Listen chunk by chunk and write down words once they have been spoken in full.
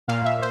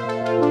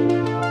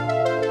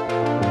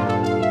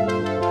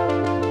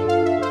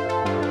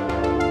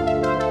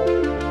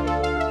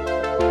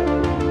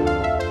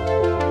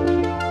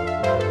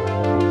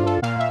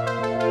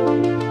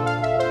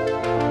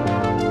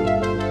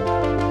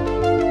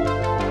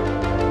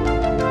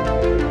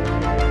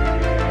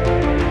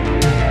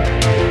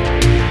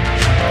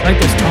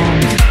like those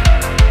tones.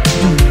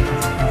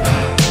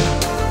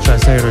 Should I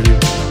say it or you?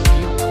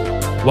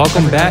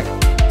 Welcome back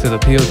to the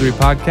PO3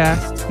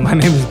 Podcast. My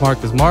name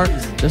is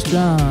Marx. Just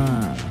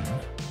John.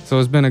 So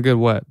it's been a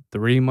good,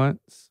 3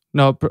 months?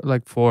 No,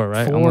 like 4,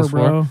 right? 4, Almost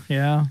bro. 4.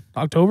 Yeah.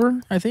 October,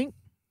 I think.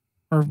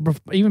 Or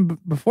even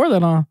before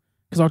that,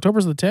 because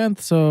October's the 10th,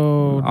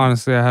 so...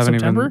 Honestly, I haven't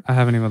September?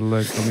 even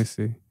looked. Let me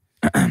see.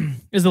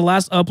 Is the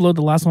last upload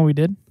the last one we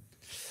did?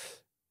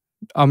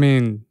 I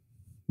mean,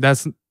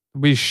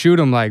 we shoot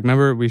them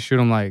remember we shoot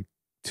them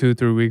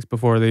 2-3 weeks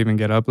before they even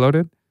get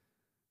uploaded.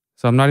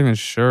 So I'm not even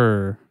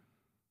sure.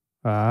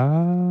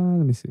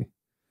 Let me see.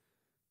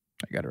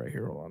 I got it right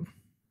here. Hold on.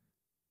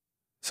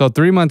 So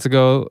 3 months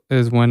ago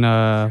is when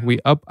I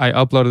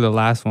uploaded the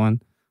last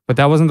one, but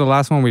that wasn't the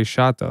last one we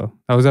shot though.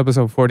 That was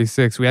episode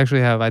 46. We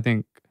actually have, I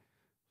think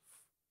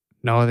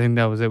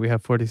that was it. We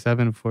have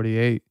 47,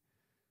 48.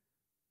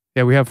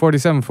 Yeah, we have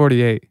 47,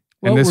 48.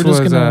 Well, and this we're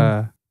just was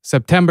gonna...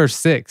 September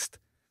 6th.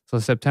 So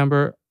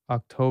September,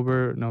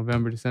 October,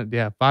 November, December.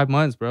 Yeah, 5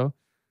 months, bro.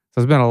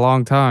 So it's been a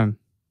long time.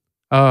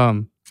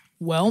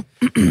 Well,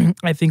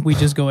 I think we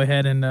just go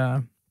ahead and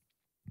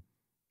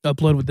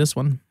upload with this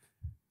one.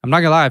 I'm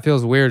not gonna lie, it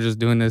feels weird just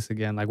doing this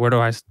again. Like, where do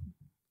I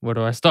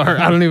start?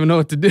 I don't even know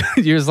what to do.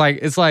 It's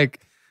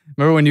like,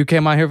 remember when you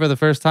came out here for the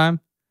first time?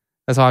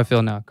 That's how I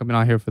feel now, coming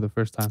out here for the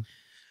first time.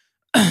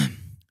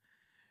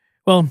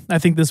 Well, I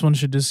think this one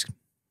should just,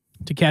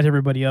 to catch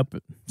everybody up,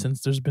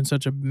 since there's been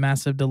such a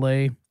massive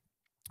delay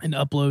in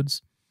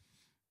uploads.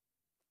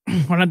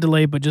 Or not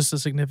delay, but just a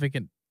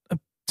significant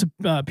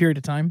period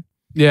of time.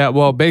 Yeah,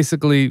 well,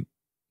 basically,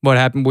 what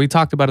happened, we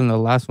talked about it in the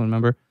last one,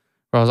 remember?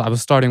 Where I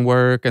was starting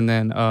work, and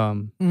then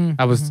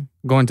I was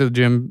going to the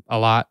gym a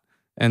lot.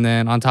 And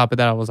then on top of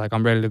that, I was like,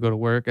 I'm ready to go to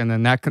work. And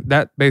then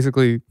that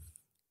basically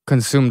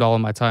consumed all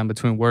of my time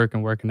between work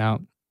and working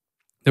out.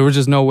 There was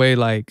just no way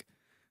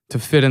to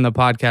fit in the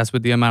podcast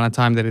with the amount of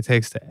time that it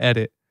takes to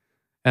edit.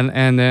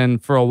 And then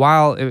for a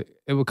while, it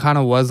kind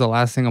of was the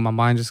last thing on my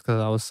mind just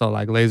because I was so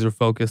laser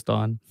focused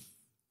on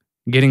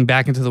getting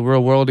back into the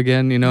real world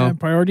again, you know? Yeah,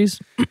 priorities?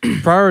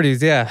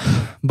 Priorities, yeah.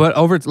 But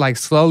over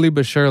slowly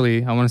but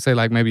surely, I want to say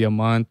maybe a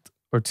month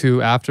or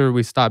 2 after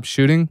we stopped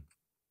shooting,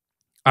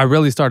 I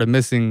really started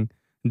missing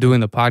doing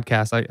the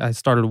podcast. I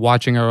started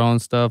watching our own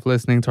stuff,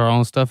 listening to our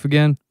own stuff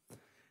again.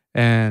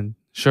 And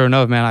sure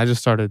enough, man, I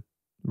just started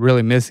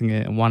really missing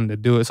it and wanting to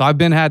do it. So I've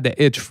had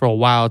the itch for a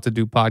while to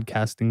do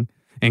podcasting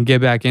and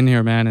get back in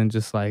here, man, and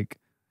just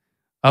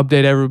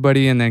update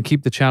everybody and then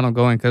keep the channel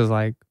going because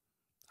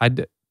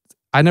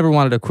I never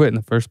wanted to quit in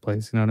the first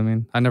place. You know what I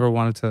mean? I never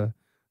wanted to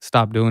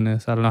stop doing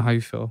this. I don't know how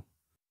you feel.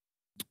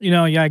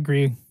 Yeah, I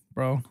agree,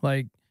 bro.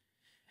 It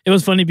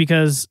was funny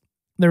because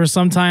there were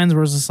some times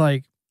where it was just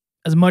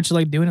as much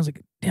doing it, I was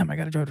like, damn, I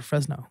got to drive to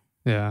Fresno.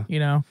 Yeah. You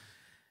know?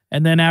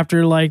 And then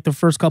after the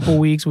first couple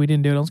weeks we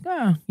didn't do it, I was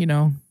like,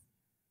 whatever.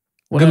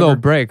 Good little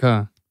break,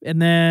 huh?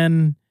 And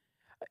then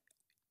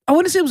I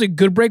wouldn't say it was a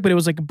good break, but it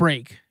was a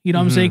break. You know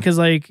what I'm saying? Because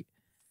I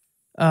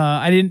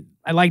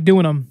like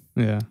doing them.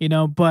 Yeah.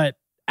 But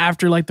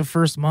after the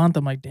first month,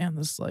 I'm like, damn,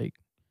 this it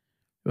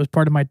was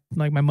part of my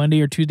my Monday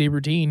or Tuesday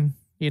routine.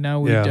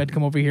 I'd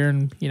come over here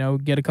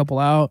and get a couple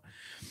out,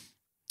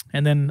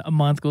 and then a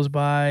month goes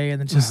by,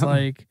 and it's just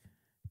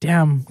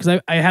damn,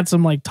 because I had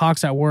some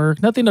talks at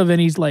work, nothing of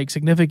any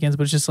significance,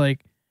 but it's just damn,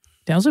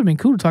 this would have been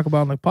cool to talk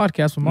about on the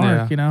podcast with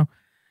Mark,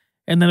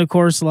 and then of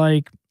course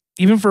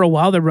even for a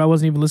while there, I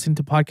wasn't even listening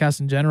to podcasts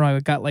in general. I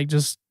got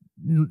just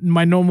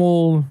my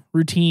normal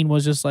routine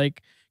was just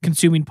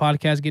consuming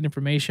podcasts, getting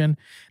information.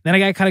 Then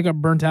I kind of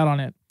got burnt out on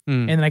it.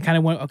 And then I kind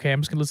of went, okay,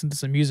 I'm just going to listen to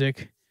some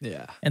music.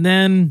 Yeah. And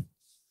then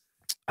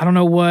I don't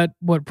know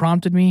what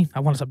prompted me. I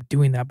want to stop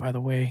doing that, by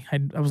the way.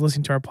 I was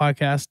listening to our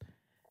podcast.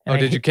 Oh,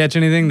 did you catch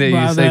anything that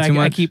you say too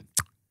much? I keep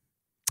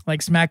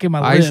smacking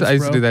my lips, I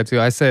used to do that too.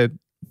 I said,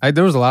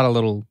 there was a lot of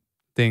little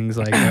things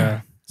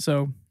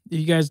So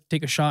you guys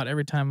take a shot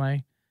every time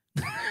I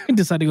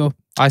decide to go.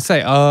 I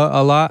say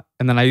a lot,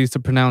 and then I used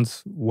to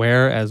pronounce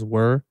where as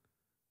were.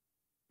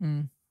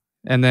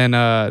 And then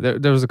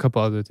there was a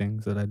couple other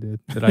things that I did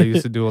that I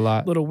used to do a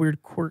lot. Little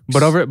weird quirks.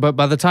 But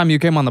by the time you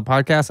came on the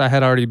podcast, I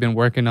had already been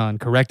working on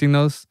correcting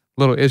those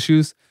little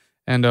issues.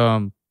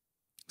 And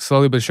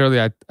slowly but surely,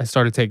 I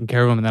started taking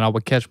care of them. And then I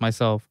would catch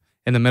myself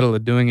in the middle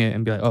of doing it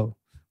and be like, oh,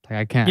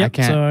 I can't.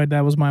 So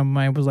that was my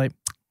mind was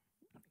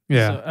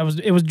yeah. So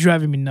it was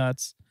driving me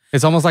nuts.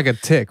 It's almost like a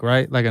tick,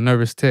 right? Like a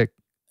nervous tick.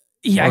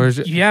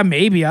 Yeah,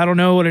 maybe. I don't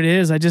know what it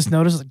is. I just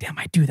noticed, damn,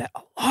 I do that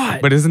a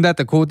lot. But isn't that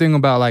the cool thing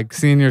about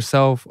seeing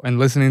yourself and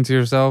listening to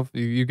yourself?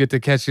 You get to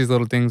catch these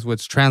little things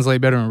which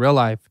translate better in real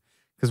life.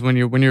 Because when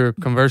you're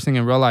conversing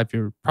in real life,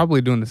 you're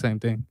probably doing the same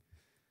thing.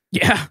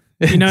 Yeah.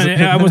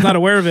 I was not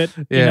aware of it.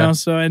 Yeah.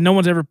 So, and no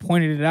one's ever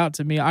pointed it out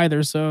to me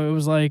either. So it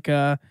was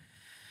I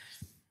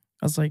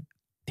was like,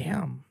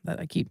 damn, that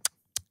I keep.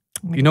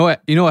 You know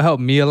what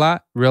helped me a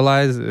lot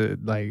realize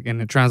and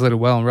it translated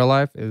well in real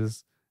life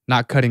is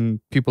not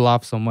cutting people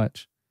off so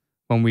much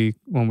when we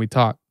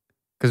talk.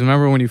 Because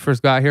remember when you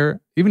first got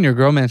here, even your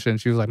girl mentioned,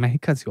 she was like, man, he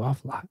cuts you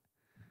off a lot.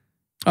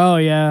 Oh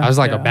yeah. I was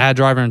like a bad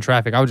driver in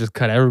traffic. I would just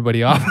cut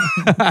everybody off,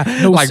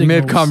 like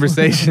mid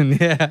conversation.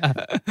 Yeah.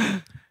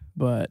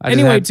 But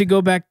anyway, to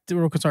go back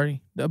to to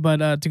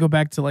go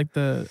back to like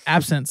the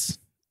absence.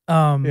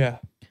 Yeah.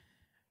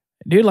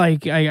 Dude,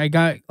 like I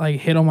got like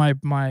hit on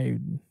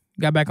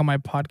got back on my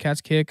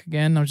podcast kick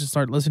again. I was just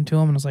started listening to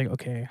them, and I was like,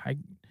 okay,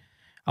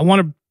 I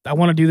want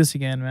to do this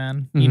again,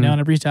 man. You know,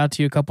 and I reached out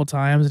to you a couple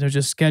times, and it was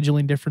just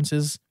scheduling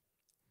differences.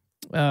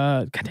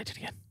 God, I did it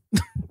again.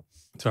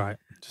 It's all right.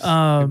 Just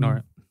ignore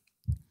it.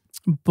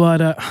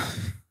 But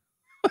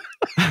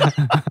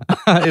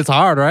it's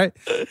hard, right?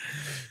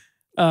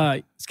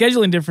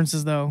 Scheduling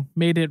differences though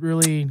made it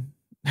really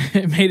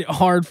made it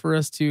hard for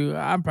us to.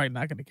 I'm probably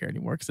not going to care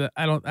anymore because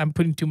I'm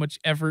putting too much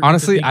effort.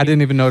 Honestly, I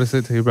didn't even notice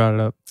it till you brought it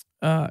up.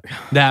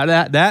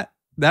 That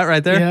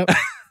right there. Yep.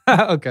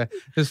 Okay,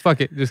 just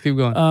fuck it. Just keep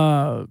going.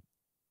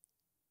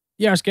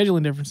 Yeah, our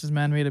scheduling differences,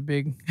 man, made a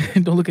big.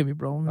 Don't look at me,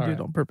 bro. I'm gonna do it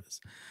on purpose.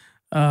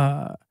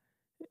 It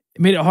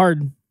made it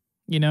hard,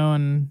 you know,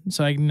 and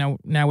so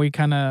now we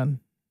kind of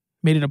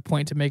made it a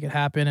point to make it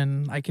happen,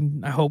 and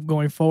I hope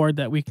going forward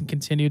that we can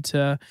continue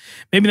to,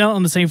 maybe not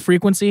on the same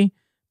frequency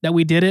that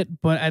we did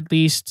it, but at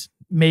least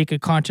make a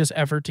conscious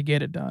effort to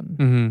get it done.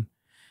 Mm-hmm.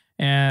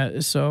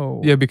 And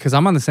so yeah, because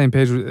I'm on the same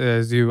page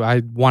as you.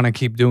 I want to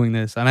keep doing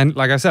this, and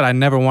like I said, I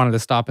never wanted to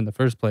stop in the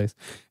first place.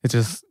 It's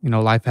just, you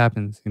know, life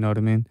happens. You know what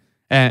I mean?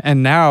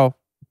 And now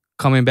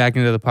coming back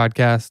into the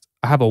podcast,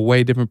 I have a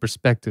way different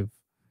perspective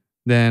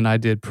than I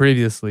did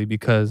previously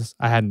because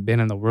I hadn't been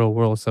in the real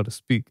world, so to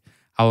speak.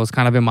 I was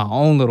kind of in my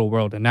own little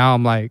world, and now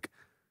I'm like,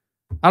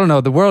 I don't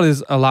know. The world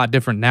is a lot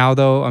different now,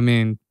 though. I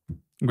mean,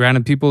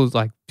 granted,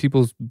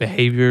 people's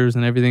behaviors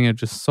and everything are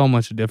just so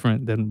much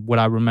different than what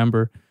I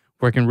remember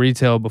working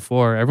retail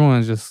before.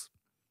 Everyone's just,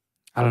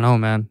 I don't know,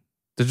 man.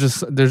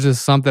 There's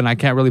just something, I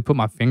can't really put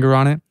my finger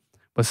on it,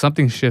 but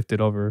something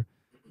shifted over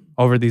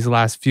these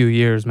last few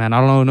years, man.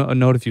 I don't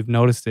know if you've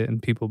noticed it in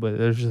people, but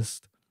there's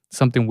just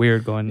something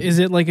weird going. Is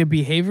it like a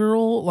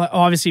behavioral? Like,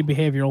 obviously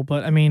behavioral,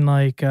 but I mean,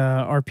 like,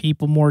 are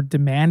people more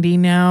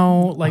demanding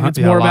now? Like, it's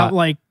more about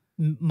like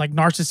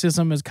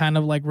narcissism is kind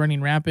of like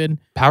running rampant.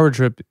 Power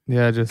trip,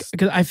 yeah, just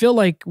because I feel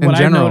like what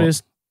I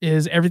noticed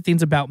is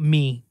everything's about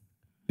me.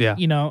 Yeah,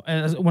 you know,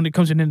 when it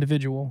comes to an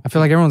individual, I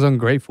feel like everyone's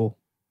ungrateful.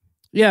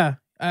 Yeah,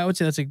 I would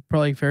say that's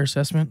probably a fair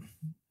assessment.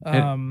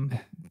 And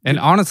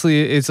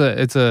honestly, it's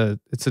a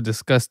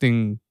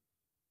disgusting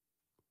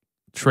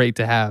trait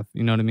to have.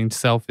 You know what I mean?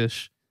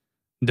 Selfish,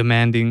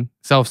 demanding,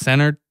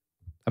 self-centered.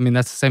 I mean,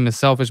 that's the same as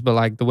selfish, but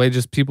like the way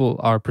just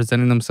people are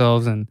presenting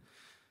themselves, and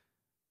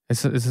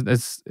it's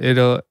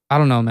I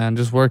don't know, man.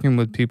 Just working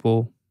with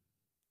people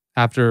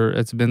after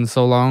it's been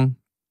so long,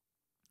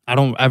 I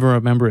don't ever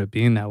remember it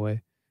being that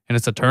way, and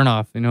it's a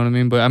turnoff. You know what I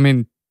mean? But I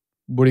mean,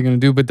 what are you gonna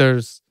do? But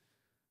there's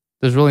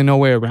really no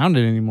way around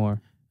it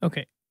anymore.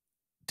 Okay.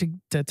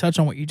 To touch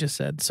on what you just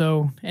said.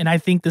 So, and I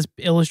think this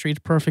illustrates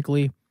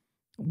perfectly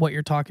what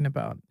you're talking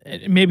about.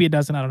 Maybe it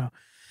doesn't. I don't know.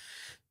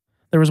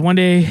 There was one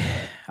day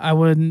I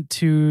went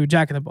to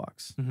Jack in the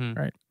Box,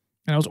 right?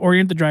 And I was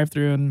ordering at the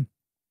drive-thru, and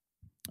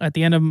at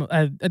the end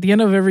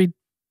of every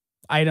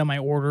item I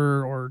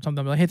order or something,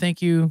 I'm like, hey,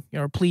 thank you,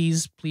 or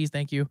please,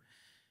 thank you.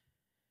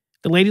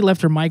 The lady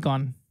left her mic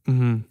on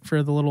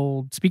for the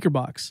little speaker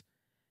box,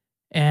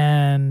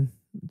 and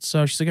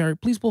so she's like, all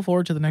right, please pull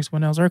forward to the next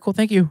one. I was all right, cool,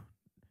 thank you.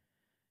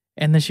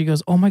 And then she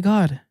goes, oh my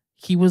God,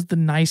 he was the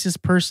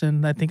nicest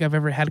person I think I've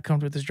ever had come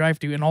to this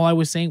drive-thru. And all I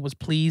was saying was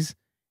please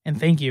and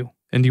thank you.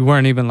 And you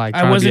weren't even like,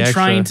 I wasn't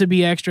trying to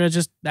be extra.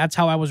 Just that's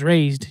how I was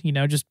raised, you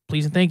know, just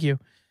please and thank you.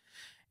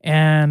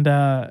 And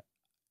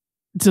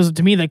so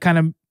to me, that kind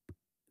of,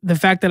 the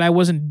fact that I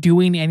wasn't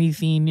doing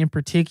anything in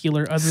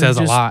particular other says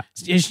than just,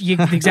 a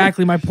lot.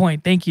 Exactly my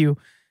point. Thank you.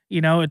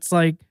 You know, it's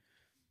like,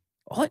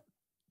 what?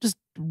 Just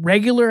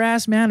regular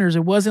ass manners.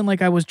 It wasn't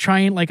like I was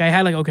trying, like I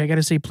had like, okay, I got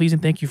to say please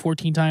and thank you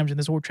 14 times in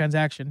this whole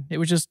transaction. It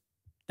was just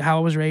how I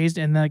was raised,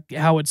 and like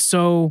how it's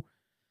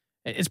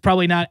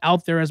probably not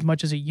out there as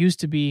much as it used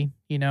to be,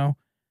 you know,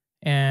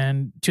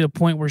 and to the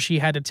point where she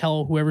had to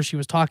tell whoever she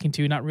was talking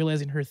to, not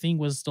realizing her thing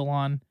was still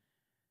on,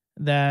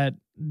 that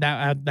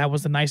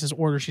was the nicest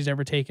order she's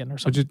ever taken or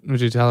something.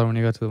 Would you tell her when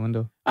you got to the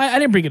window? I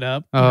didn't bring it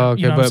up. Oh,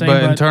 okay. You know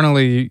but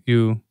internally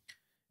you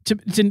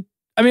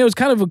I mean, it was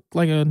kind of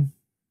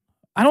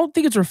I don't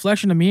think it's a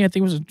reflection of me. I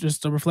think it was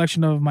just a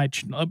reflection of my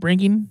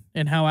upbringing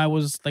and how I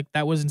was like,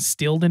 that was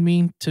instilled in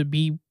me to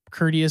be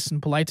courteous and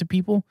polite to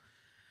people.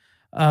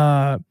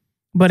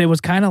 But it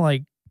was kind of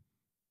like,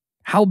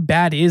 how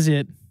bad is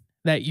it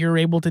that you're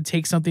able to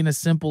take something as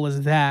simple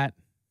as that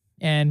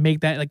and make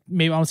that, like,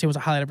 maybe I don't say it was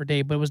a highlight of her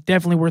day, but it was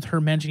definitely worth her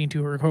mentioning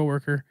to her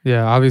coworker.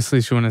 Yeah,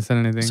 obviously she wouldn't have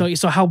said anything.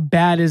 So how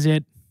bad is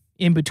it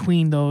in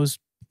between those,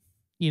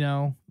 you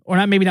know, or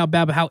not, maybe not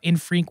bad, but how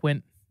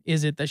infrequent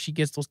is it that she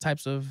gets those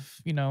types of,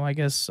 you know, I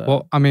guess.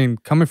 Well, I mean,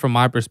 coming from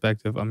my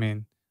perspective, I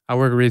mean, I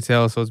work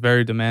retail, so it's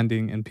very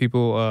demanding, and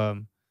people,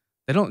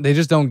 they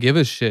just don't give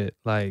a shit.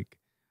 Like,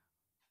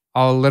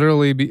 I'll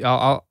literally be,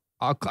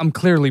 I'm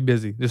clearly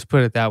busy, just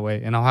put it that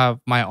way, and I'll have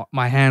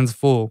my hands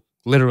full,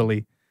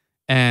 literally,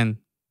 and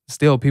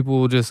still people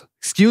will just,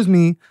 excuse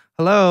me,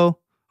 hello,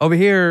 over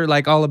here,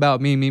 like all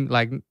about me,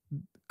 like,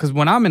 because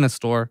when I'm in a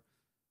store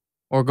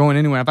or going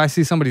anywhere, if I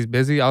see somebody's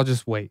busy, I'll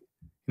just wait.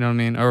 You know what I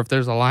mean? Or if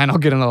there's a line, I'll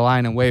get in the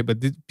line and wait.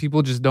 But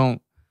people just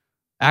don't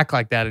act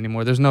like that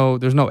anymore. There's no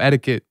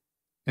etiquette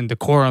and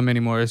decorum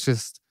anymore. It's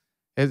just,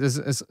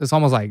 it's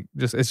almost like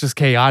it's just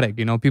chaotic.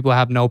 You know, people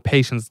have no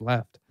patience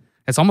left.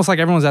 It's almost like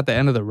everyone's at the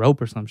end of the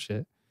rope or some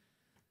shit.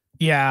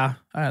 Yeah,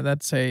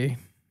 that's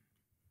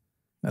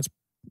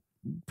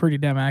pretty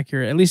damn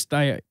accurate. At least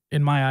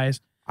in my eyes.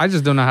 I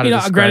just don't know how to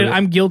describe granted, it.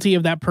 I'm guilty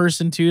of that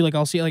person too. Like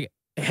I'll see like,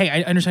 hey,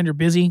 I understand you're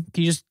busy.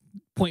 Can you just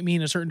point me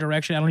in a certain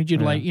direction? I don't need you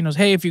to like,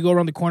 hey, if you go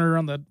around the corner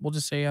we'll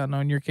just say, I don't know,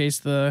 in your case,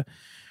 the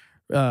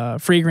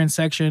fragrance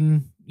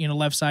section,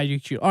 left side, you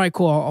choose. All right,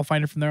 cool. I'll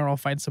find it from there, or I'll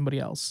find somebody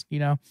else,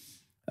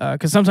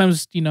 because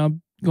sometimes,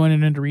 going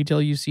into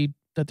retail, you see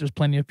that there's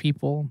plenty of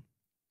people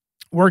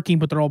working,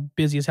 but they're all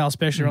busy as hell,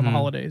 especially around the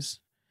holidays.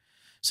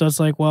 So it's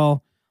like,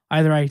 well,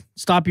 either I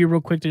stop you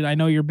real quick I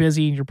know you're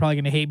busy and you're probably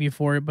going to hate me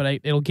for it,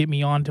 but it'll get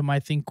me on to my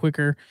thing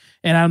quicker.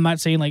 And I'm not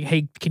saying like,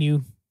 hey, can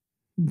you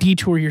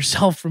detour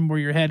yourself from where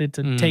you're headed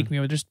to take me,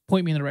 or just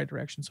point me in the right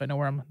direction so I know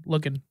where I'm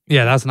looking.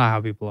 Yeah, that's not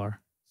how people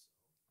are.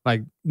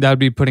 Like, that'd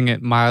be putting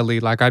it mildly.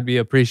 Like, I'd be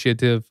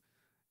appreciative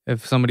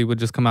if somebody would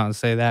just come out and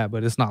say that,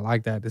 but it's not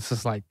like that. It's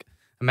just like,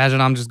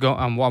 imagine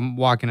I'm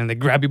walking and they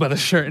grab you by the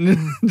shirt and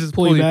just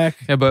pull you back.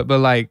 Yeah, but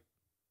like,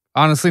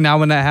 honestly, now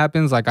when that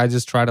happens, like, I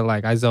just try to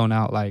I zone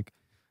out. Like,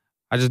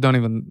 I just don't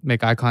even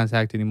make eye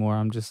contact anymore.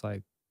 I'm just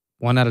like,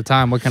 one at a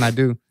time. What can I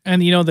do?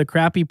 And the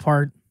crappy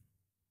part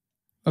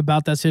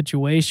about that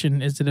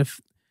situation is that if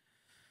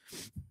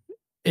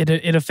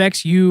it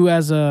affects you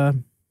as a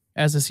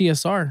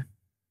CSR,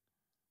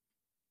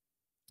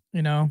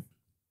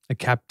 a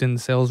captain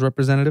sales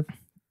representative,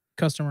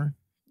 customer,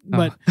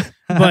 but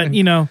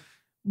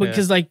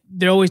because like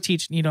they always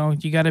teach, you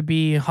got to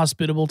be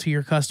hospitable to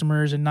your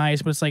customers and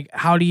nice, but it's like,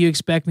 how do you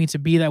expect me to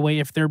be that way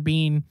if they're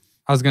being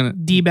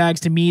D-bags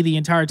to me the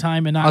entire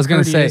time and not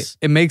courteous? Say,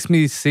 it makes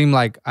me seem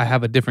like I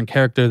have a different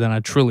character than I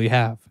truly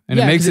have. And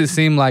it makes it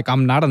seem like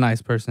I'm not a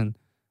nice person.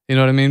 You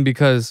know what I mean?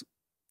 Because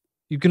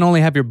you can only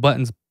have your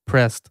buttons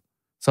pressed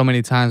so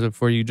many times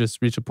before you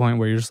just reach a point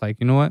where you're just like,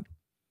 you know what?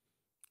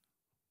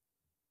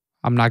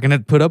 I'm not going to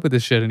put up with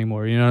this shit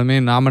anymore. You know what I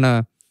mean? I'm going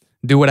to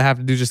do what I have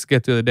to do just to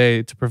get through the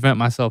day to prevent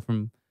myself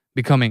from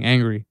becoming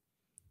angry.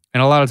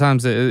 And a lot of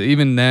times,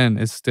 even then,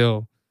 it's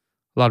still,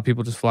 a lot of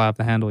people just fly off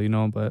the handle,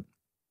 but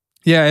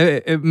yeah,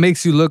 it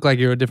makes you look like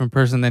you're a different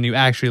person than you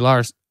actually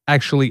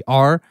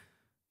are.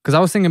 Because I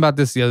was thinking about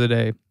this the other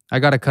day. I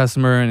got a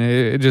customer and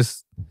it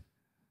just,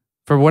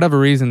 for whatever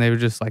reason, they were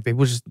just like, they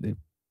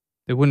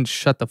wouldn't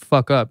shut the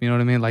fuck up. You know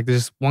what I mean? Like, there's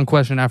just one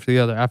question after the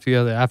other, after the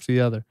other, after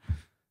the other.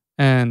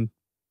 And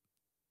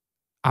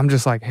I'm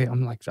just like, hey,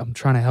 I'm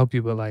trying to help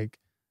you, but like,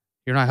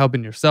 you're not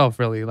helping yourself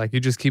really. Like, you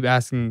just keep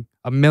asking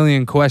a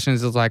million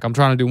questions. It's like, I'm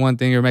trying to do one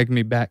thing. You're making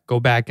me go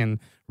back and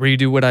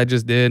redo what I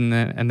just did.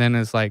 And then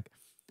it's like,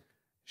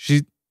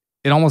 it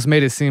almost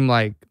made it seem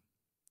like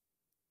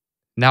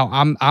now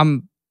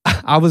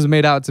I was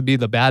made out to be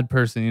the bad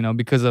person,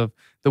 because of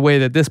the way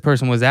that this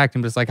person was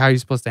acting. But it's like, how are you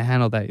supposed to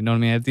handle that? You know what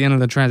I mean? At the end of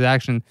the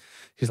transaction,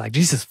 she's like,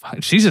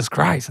 Jesus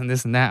Christ, and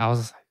this and that. I was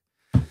just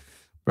like,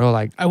 bro,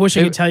 like, I wish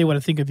I could tell you what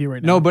I think of you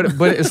right now. No, but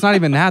it's not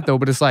even that though.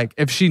 But it's like,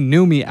 if she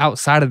knew me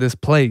outside of this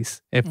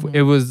place, if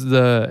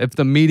if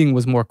the meeting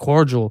was more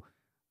cordial,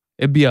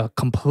 it'd be a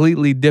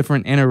completely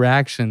different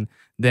interaction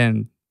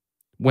than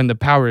when the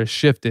power is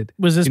shifted.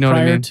 Was this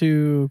prior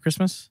to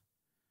Christmas?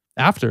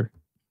 After.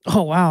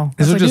 Oh, wow.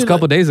 This was just a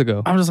couple days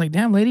ago. I was just like,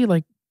 damn, lady,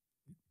 like,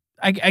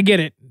 I get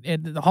it.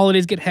 The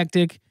holidays get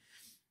hectic.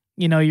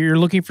 You're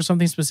looking for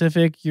something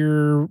specific.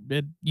 You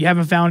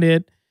haven't found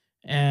it,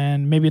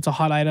 and maybe it's a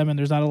hot item and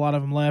there's not a lot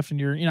of them left,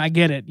 and I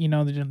get it.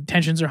 The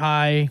tensions are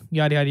high,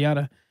 yada, yada,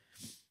 yada.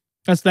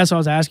 That's what I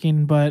was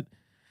asking. But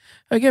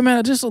again,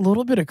 man, just a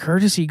little bit of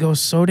courtesy goes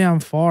so damn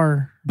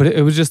far. But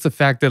it was just the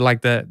fact that,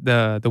 like,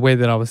 the way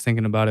that I was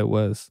thinking about it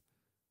was,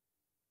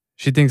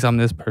 she thinks I'm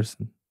this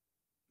person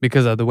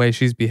because of the way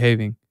she's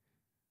behaving,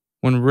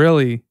 when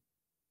really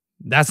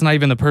that's not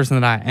even the person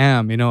that I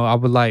am. I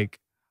would like,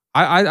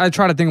 I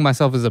try to think of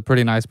myself as a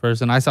pretty nice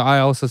person. I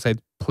also say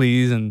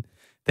please and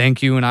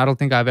thank you, and I don't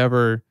think I've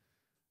ever.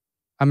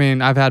 I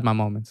mean, I've had my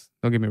moments.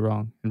 Don't get me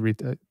wrong.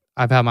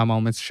 I've had my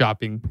moments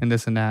shopping and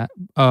this and that.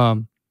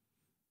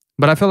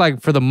 But I feel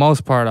like for the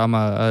most part, I'm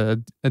a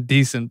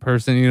decent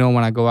person.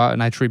 When I go out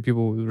and I treat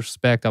people with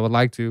respect, I would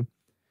like to.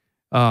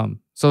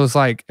 So it's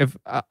like, if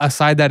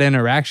aside that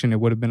interaction, it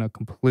would have been a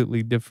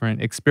completely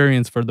different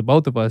experience for the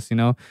both of us,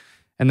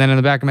 And then in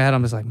the back of my head,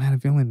 I'm just like, man,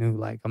 if you only knew,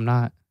 like, I'm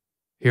not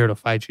here to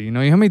fight you. You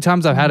know how many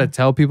times I've had to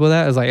tell people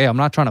that? It's like, hey, I'm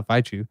not trying to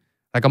fight you.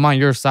 Like, I'm on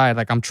your side.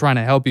 Like, I'm trying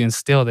to help you. And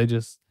still, they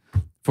just,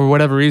 for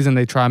whatever reason,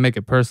 they try and make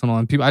it personal.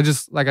 And people,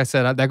 like I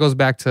said, that goes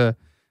back to,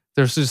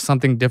 there's just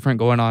something different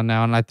going on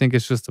now. And I think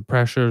it's just the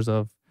pressures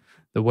of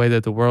the way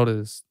that the world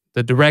is,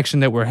 the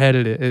direction that we're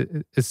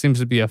headed. It seems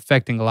to be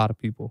affecting a lot of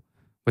people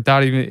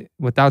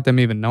without them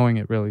even knowing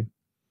it, really.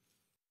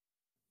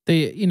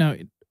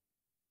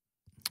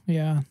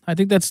 Yeah, I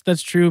think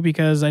that's true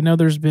because I know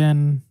there's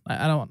been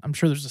I'm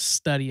sure there's a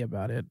study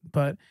about it,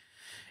 but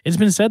it's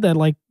been said that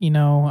like,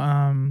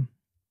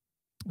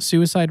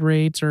 suicide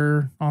rates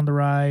are on the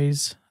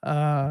rise.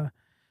 Like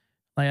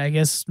I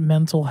guess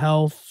mental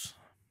health,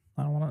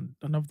 I don't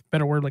know if the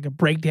better word, like a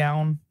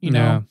breakdown,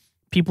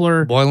 people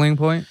are boiling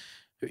point.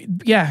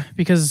 Yeah,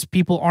 because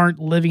people aren't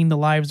living the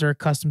lives they're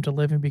accustomed to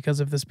living because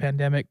of this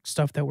pandemic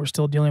stuff that we're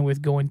still dealing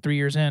with going 3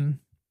 years in.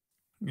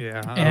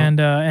 Yeah.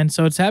 And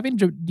so it's having,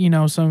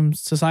 some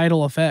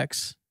societal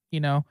effects,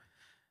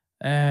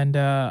 and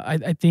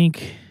I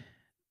think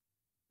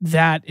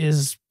that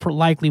is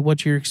likely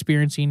what you're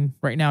experiencing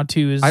right now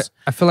too. Is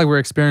I feel like we're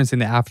experiencing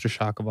the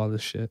aftershock of all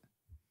this shit.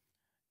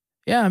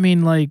 Yeah, I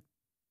mean, like,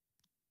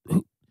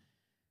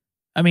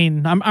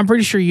 I'm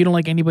pretty sure you don't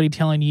like anybody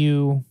telling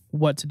you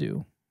what to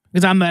do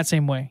because I'm that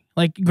same way.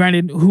 Like,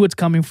 granted, who it's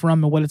coming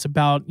from and what it's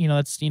about,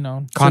 that's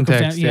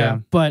context. Yeah,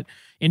 but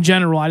in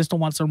general, I just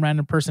don't want some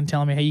random person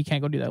telling me, "Hey, you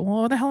can't go do that."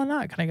 Well, what the hell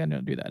not? Can I go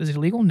do that? Is it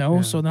illegal? No.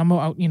 Yeah. So then I'm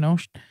out. Even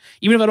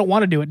if I don't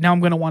want to do it, now I'm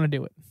going to want to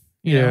do it.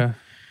 You know?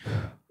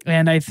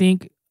 And I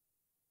think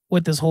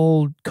with this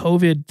whole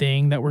COVID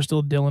thing that we're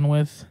still dealing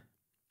with,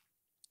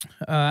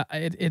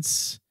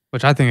 it's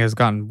which I think has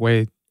gotten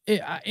way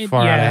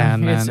far out of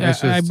hand, man.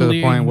 It's just to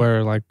the point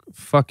where, like,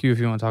 fuck you if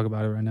you want to talk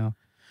about it right now.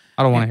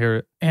 I don't want to hear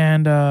it.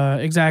 And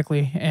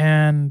exactly.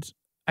 And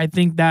I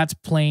think that's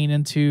playing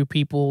into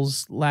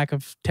people's lack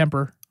of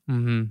temper.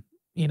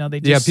 Mm-hmm. They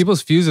just...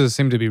 people's fuses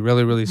seem to be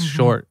really, really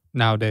short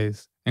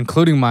nowadays,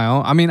 including my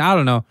own. I mean, I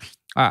don't know.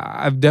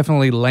 I've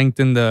definitely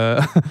lengthened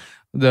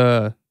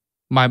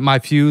my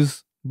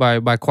fuse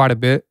by quite a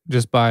bit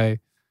just by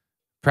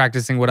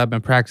practicing what I've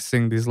been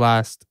practicing these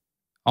last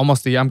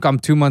almost a year. I'm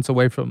 2 months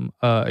away from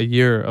a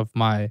year of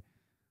my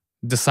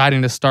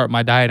deciding to start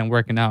my diet and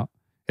working out.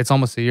 It's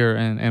almost a year,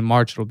 and in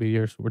March it'll be a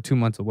year, so we're 2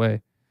 months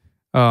away.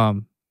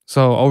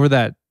 So over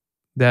that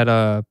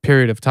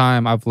period of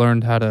time, I've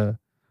learned how to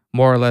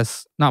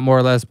not more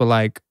or less, but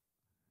like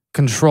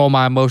control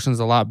my emotions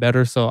a lot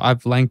better. So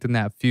I've lengthened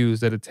that fuse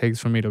that it takes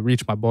for me to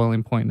reach my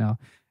boiling point now.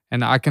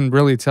 And I can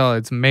really tell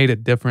it's made a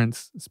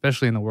difference,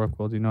 especially in the work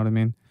world, you know what I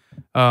mean?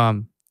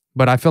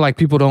 But I feel like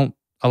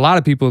a lot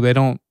of people, they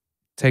don't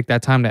take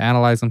that time to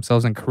analyze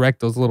themselves and correct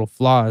those little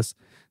flaws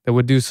that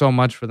would do so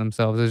much for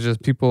themselves. It's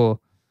just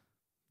people,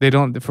 they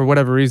don't, for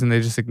whatever reason,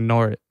 they just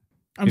ignore it.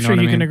 I'm sure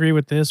you can agree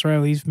with this, or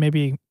at least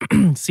maybe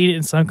see it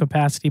in some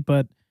capacity,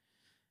 but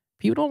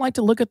people don't like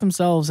to look at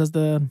themselves as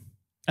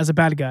a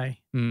bad guy.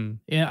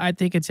 Yeah, I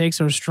think it takes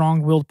a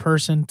strong-willed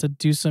person to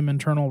do some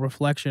internal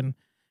reflection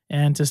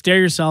and to stare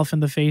yourself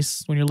in the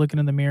face when you're looking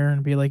in the mirror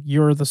and be like,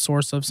 you're the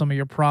source of some of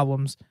your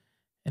problems,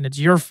 and it's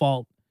your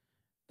fault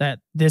that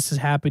this is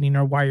happening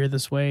or why you're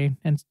this way.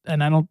 And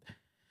I don't,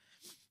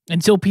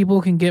 until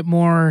people can get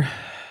more,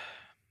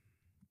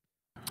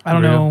 I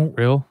don't know.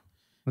 Real?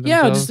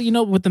 Yeah, just,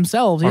 with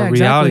themselves. Or yeah,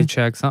 reality exactly.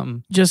 check,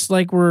 something. Just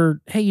like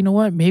hey, you know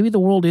what? Maybe the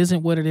world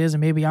isn't what it is,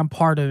 and maybe I'm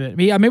part of it.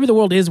 Maybe the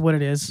world is what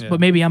it is, but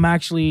maybe I'm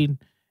actually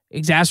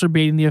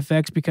exacerbating the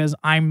effects because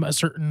I'm a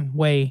certain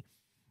way,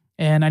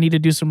 and I need to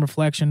do some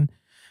reflection.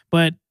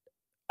 But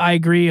I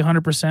agree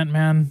 100%,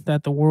 man,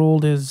 that the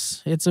world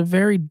it's a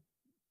very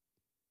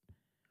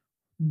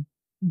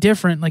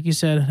different, like you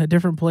said, a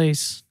different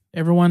place.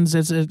 Everyone's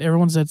it's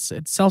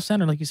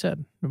self-centered, like you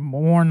said,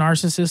 more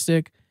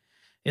narcissistic.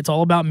 It's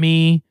all about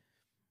me.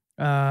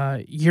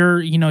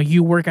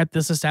 You work at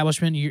this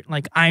establishment. You're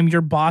like, I'm your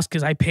boss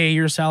because I pay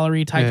your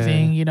salary type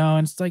thing,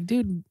 and it's like,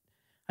 dude,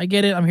 I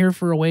get it. I'm here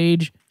for a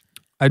wage,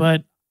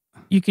 but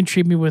you can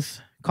treat me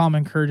with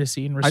common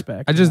courtesy and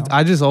respect.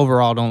 I just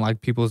overall don't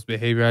like people's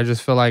behavior. I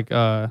just feel like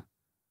not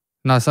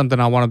something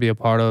I want to be a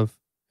part of.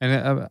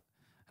 And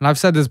I've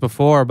said this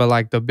before, but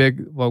like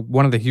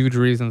one of the huge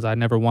reasons I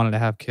never wanted to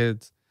have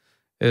kids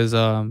is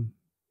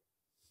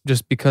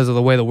just because of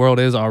the way the world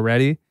is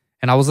already.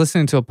 And I was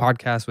listening to a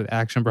podcast with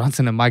Action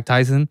Bronson and Mike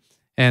Tyson,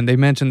 and they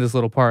mentioned this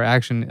little part.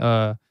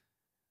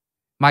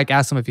 Mike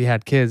asked him if he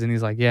had kids, and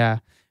he's like, yeah.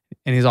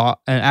 And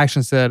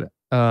Action said,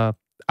 I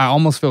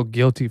almost feel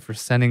guilty for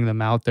sending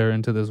them out there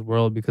into this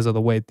world because of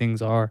the way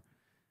things are.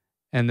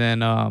 And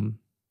then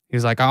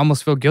he's like, I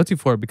almost feel guilty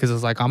for it because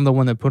it's like I'm the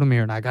one that put them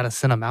here, and I gotta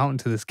send them out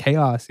into this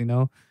chaos,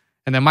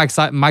 And then Mike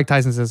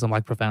Tyson says some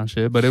like profound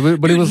shit, but it was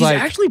he's like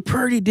actually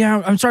pretty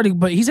down. I'm sorry,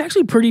 but he's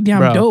actually pretty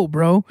damn dope,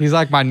 bro. He's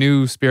like my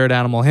new spirit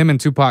animal. Him and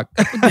Tupac,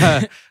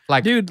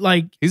 like, dude,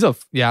 like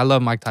I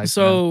love Mike Tyson.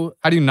 So man.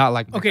 How do you not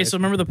like? Mike Tyson? So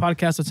remember the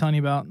podcast I was telling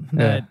you about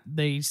that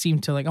they seem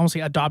to like almost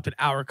like adopted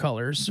our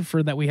colors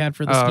that we had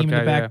for the scheme in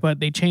the back, but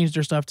they changed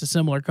their stuff to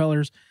similar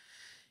colors.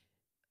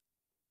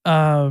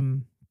 Let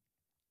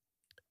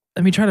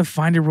me try to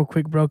find it real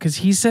quick, bro, because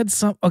he said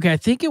some. Okay, I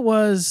think it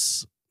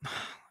was. Let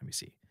me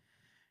see.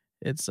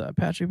 It's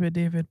Patrick Bet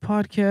David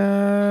podcast.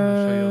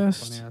 I'll show you a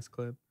funny ass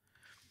clip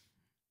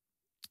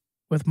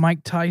with Mike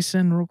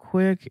Tyson, real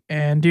quick.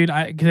 And dude,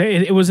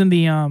 it was in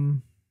the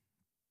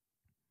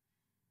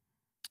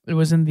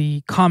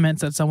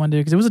comments that someone did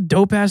because it was a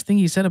dope ass thing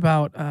he said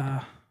about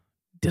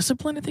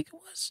discipline. I think it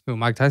was. Who,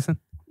 Mike Tyson?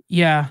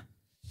 Yeah.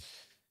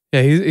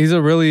 Yeah, he's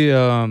a really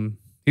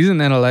he's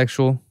an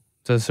intellectual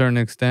to a certain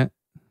extent.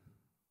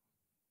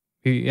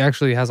 He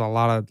actually has a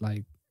lot of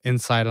like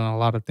insight on a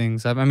lot of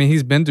things. I mean,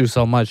 he's been through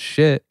so much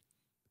shit.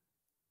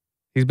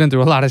 He's been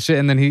through a lot of shit,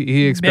 and then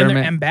he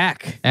experiments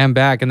and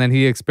back, and then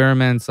he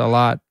experiments a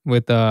lot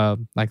with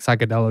like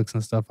psychedelics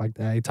and stuff like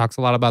that. He talks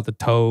a lot about the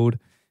toad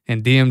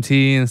and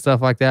DMT and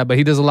stuff like that, but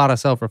he does a lot of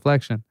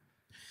self-reflection.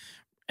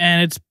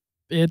 And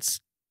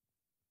it's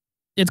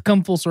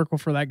come full circle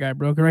for that guy,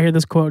 bro. Right here,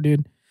 this quote,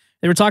 dude.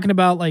 They were talking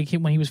about like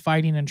when he was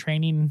fighting and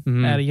training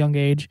at a young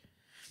age.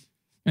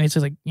 And he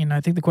says, like, you know,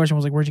 I think the question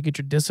was like, where'd you get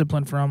your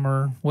discipline from,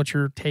 or what's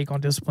your take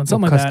on discipline?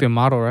 Something like that. Custom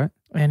model, right?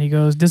 And he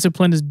goes,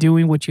 discipline is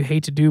doing what you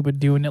hate to do, but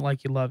doing it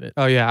like you love it.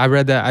 Oh, yeah. I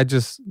read that. I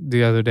just,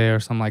 the other day or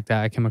something like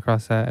that, I came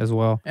across that as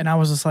well. And I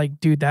was just like,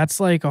 dude, that's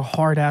like a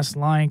hard ass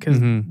line, because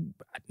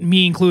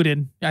me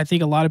included, I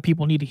think a lot of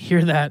people need to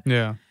hear that.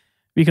 Yeah.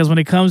 Because when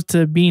it comes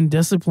to being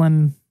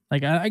disciplined,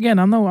 like, again,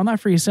 I'm not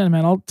free of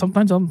sentiment.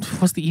 Sometimes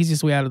what's the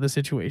easiest way out of the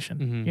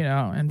situation, you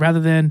know? And rather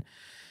than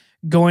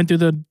going through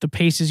the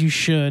paces you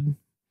should,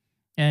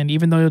 and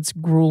even though it's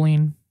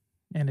grueling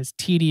and it's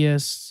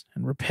tedious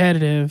and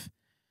repetitive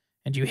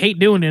and you hate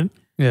doing it,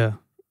 yeah,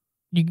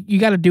 you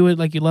got to do it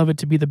like you love it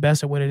to be the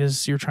best at what it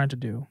is you're trying to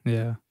do.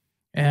 Yeah.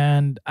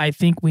 And I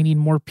think we need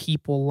more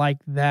people like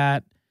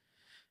that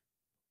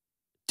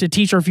to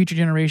teach our future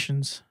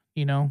generations,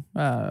 you know,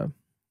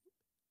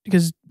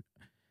 because,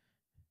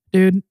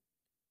 dude,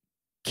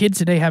 kids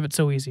today have it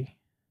so easy,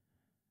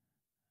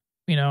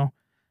 you know.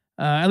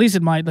 At least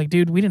it might, like,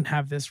 dude, we didn't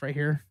have this right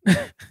here. Oh,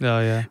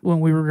 yeah.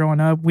 When we were growing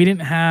up, we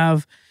didn't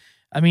have,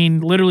 I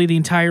mean, literally the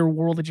entire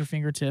world at your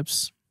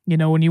fingertips. You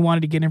know, when you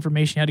wanted to get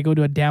information, you had to go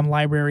to a damn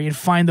library and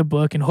find the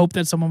book and hope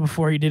that someone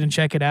before you didn't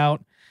check it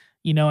out,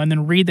 you know, and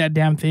then read that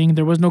damn thing.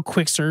 There was no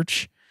quick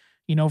search,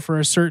 you know, for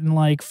a certain,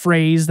 like,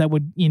 phrase that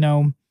would, you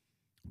know,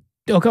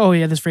 okay, oh,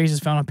 yeah, this phrase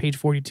is found on page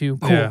 42.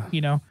 Cool,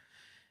 you know,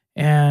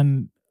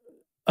 and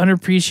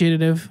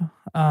unappreciative.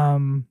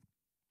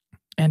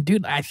 And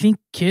dude, I think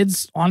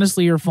kids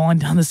honestly are falling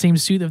down the same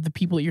suit of the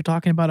people that you're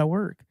talking about at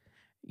work.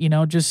 You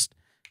know, just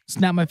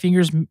snap my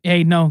fingers.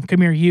 Hey, no,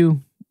 come here,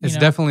 you. It's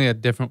definitely a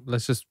different,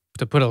 let's just,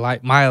 to put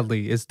it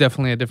mildly, it's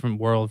definitely a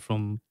different world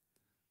from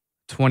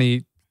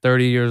 20,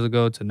 30 years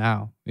ago to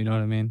now. You know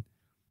what I mean?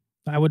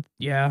 I would,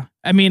 yeah.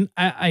 I mean,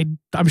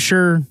 I'm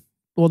sure,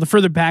 well, the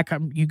further back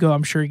you go,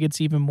 I'm sure it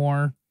gets even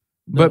more.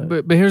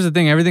 But here's the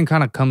thing, everything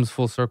kind of comes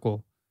full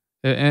circle.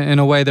 In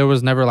a way, there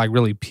was never like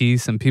really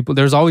peace, and people,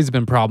 there's always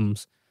been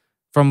problems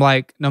from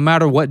like, no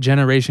matter what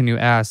generation you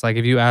ask, like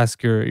if you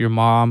ask your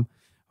mom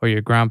or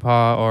your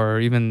grandpa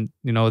or even,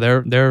 you know,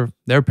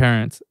 their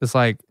parents, it's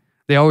like,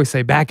 they always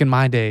say back in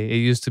my day, it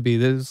used to be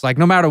this, like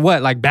no matter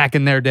what, like back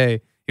in their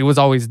day, it was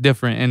always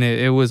different. And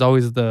it was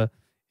always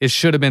it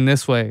should have been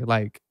this way.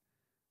 Like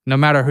no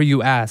matter who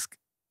you ask,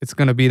 it's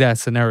going to be that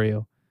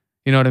scenario.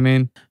 You know what I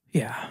mean?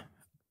 Yeah.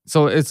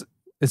 So it's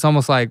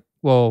almost like,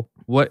 well,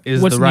 what's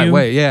the right new?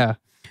 way? Yeah.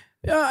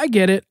 I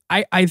get it.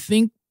 I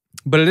think,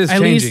 but it is at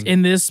changing. least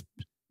in this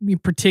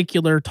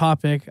particular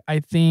topic, I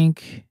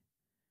think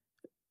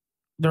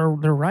they're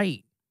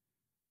right.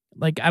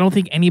 Like, I don't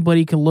think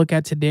anybody can look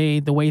at today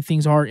the way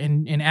things are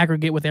in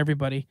aggregate with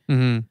everybody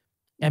and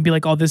be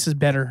like, oh, this is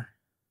better.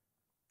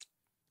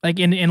 Like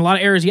in a lot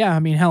of areas, yeah. I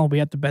mean, hell, we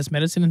got the best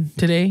medicine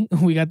today.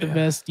 We got the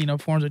best, you know,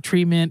 forms of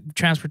treatment,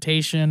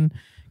 transportation,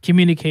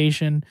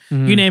 communication,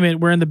 you name it.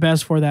 We're in the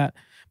best for that.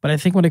 But I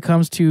think when it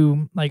comes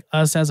to like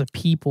us as a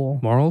people,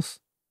 morals,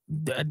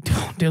 dude,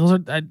 those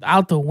are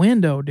out the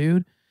window,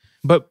 dude.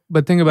 But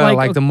think about it,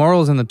 like the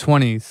morals in the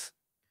 20s.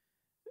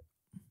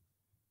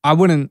 I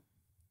wouldn't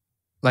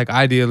like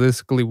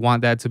idealistically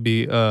want that to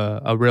be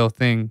a real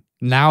thing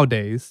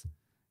nowadays.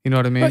 You know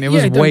what I mean? It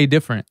was way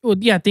different. Well,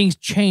 yeah, things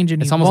change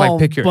and it's evolve,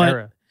 almost like pick your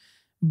era.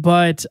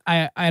 But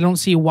I don't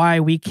see why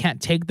we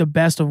can't take the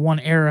best of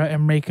one era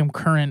and make them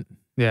current.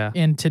 Yeah.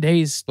 In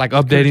today's, like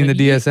updating the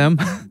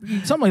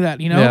DSM, something like that,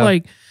 you know,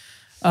 like,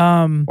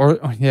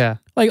 yeah.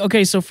 Like,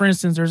 okay, so for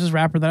instance, there's this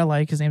rapper that I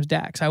like. His name's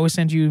Dax. I always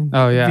send you.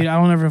 Oh yeah. I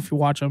don't ever if you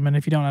watch them, and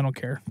if you don't, I don't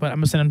care. But I'm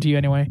gonna send them to you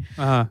anyway.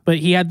 But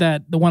he had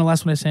the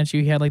last one I sent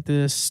you. He had like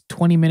this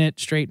 20-minute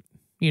straight,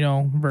 you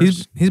know,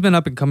 verse. He's been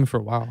up and coming for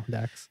a while,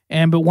 Dax.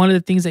 But one of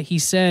the things that he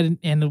said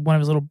in one of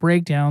his little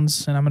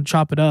breakdowns, and I'm gonna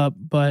chop it up,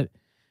 but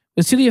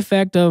it's to the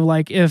effect of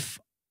like, if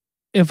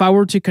I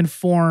were to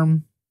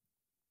conform.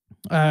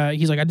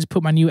 He's like, I just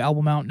put my new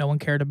album out, no one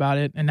cared about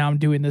it, and now I'm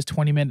doing this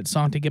 20-minute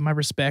song to get my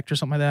respect or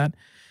something like that.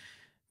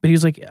 But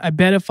he's like, I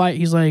bet if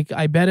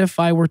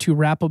I were to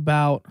rap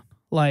about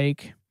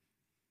like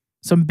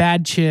some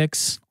bad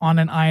chicks on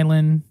an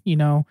island, you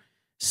know,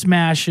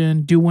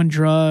 smashing, doing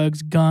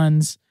drugs,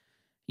 guns,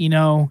 you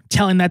know,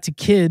 telling that to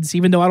kids,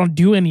 even though I don't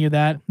do any of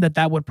that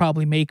would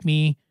probably make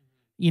me,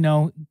 you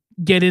know,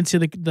 get into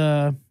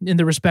in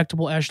the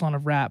respectable echelon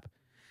of rap.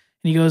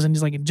 And he goes and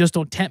he's like, just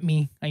don't tempt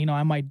me, you know,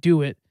 I might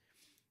do it.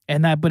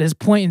 But his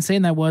point in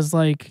saying that was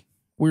like,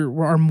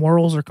 our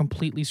morals are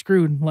completely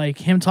screwed. Like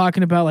him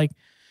talking about like,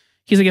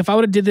 he's like, if I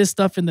would have did this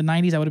stuff in the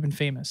 90s, I would have been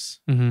famous.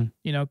 Mm-hmm.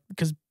 You know,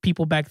 because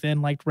people back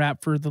then liked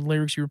rap for the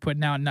lyrics you were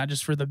putting out, not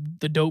just for the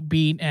dope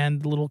beat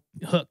and the little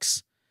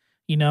hooks,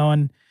 you know,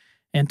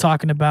 and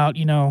talking about,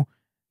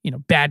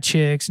 bad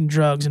chicks and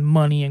drugs and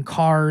money and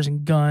cars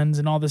and guns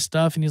and all this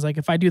stuff. And he's like,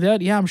 if I do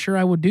that, yeah, I'm sure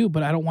I would do,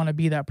 but I don't want to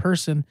be that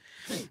person.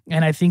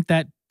 And I think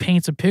that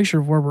paints a picture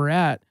of where we're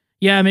at.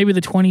 Yeah, maybe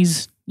the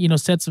 20s,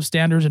 sets of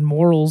standards and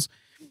morals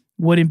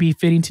wouldn't be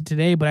fitting to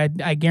today,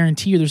 but I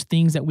guarantee you there's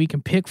things that we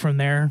can pick from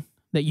there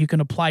that you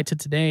can apply to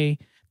today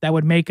that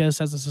would make us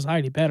as a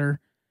society better.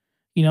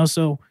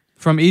 So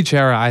from each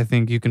era, I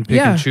think you can pick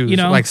and choose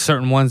like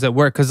certain ones that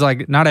work. Cause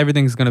like not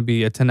everything's going to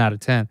be a 10 out of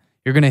 10.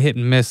 You're going to hit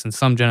and miss in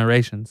some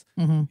generations.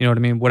 Mm-hmm. You know what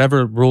I mean?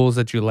 Whatever rules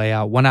that you lay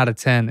out, 1 out of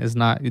 10 is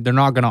not, they're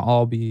not going to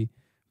all be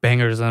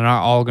bangers. And they're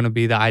not all going to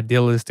be the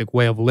idealistic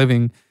way of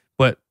living.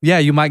 But yeah,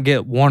 you might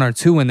get 1 or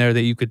 2 in there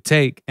that you could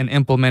take and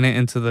implement it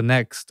into the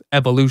next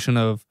evolution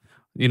of,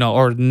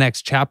 or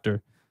next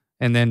chapter,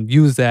 and then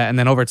use that. And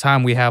then over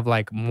time, we have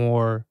like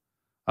more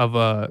of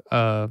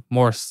a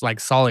more like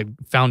solid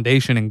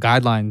foundation and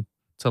guideline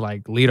to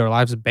like lead our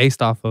lives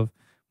based off of.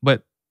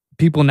 But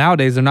people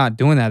nowadays are not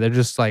doing that. They're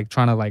just like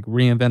trying to like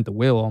reinvent the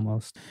wheel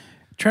almost.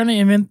 Trying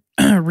to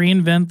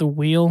reinvent the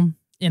wheel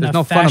in There's a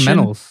no fashion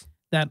fundamentals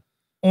that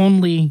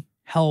only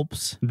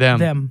helps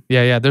them.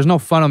 Yeah. There's no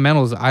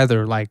fundamentals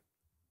either. Like,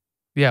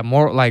 yeah,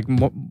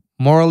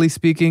 morally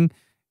speaking,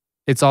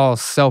 it's all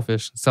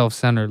selfish,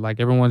 self-centered. Like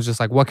everyone's just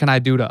like, what can I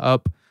do to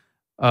up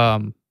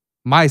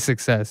my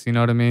success? You know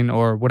what I mean?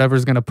 Or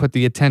whatever's going to put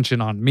the attention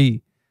on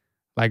me.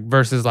 Like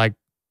versus like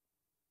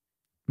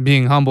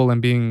being humble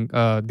and being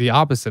the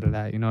opposite of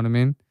that. You know what I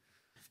mean?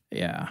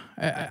 Yeah.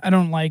 I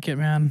don't like it,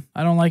 man.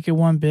 I don't like it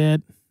one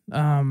bit.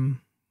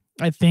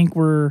 I think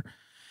we're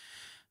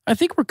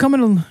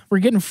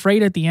getting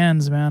frayed at the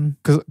ends, man.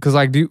 Cause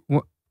like,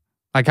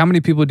 how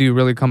many people do you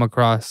really come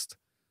across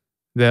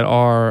that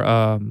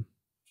are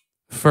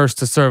first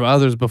to serve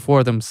others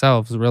before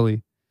themselves?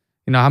 Really,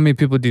 how many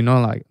people do you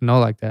know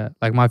like that?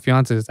 Like my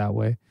fiance is that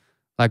way.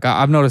 Like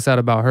I've noticed that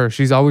about her.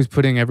 She's always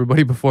putting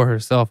everybody before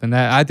herself, and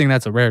that I think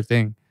that's a rare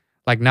thing.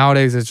 Like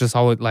nowadays, it's just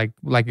always like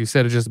you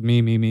said, it's just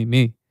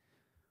me.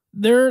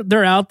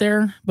 They're out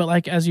there, but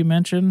like as you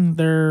mentioned,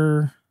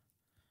 I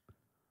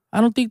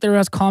don't think they're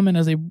as common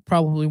as they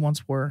probably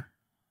once were.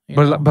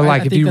 But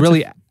like if you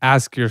really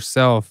ask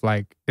yourself,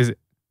 like, is it?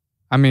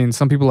 I mean,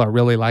 some people are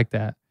really like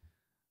that,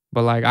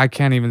 but like I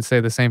can't even say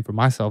the same for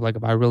myself. Like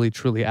if I really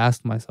truly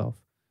asked myself,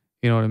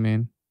 you know what I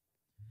mean?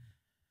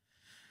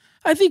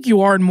 I think you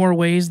are in more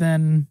ways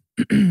than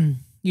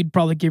you'd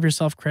probably give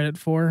yourself credit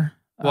for.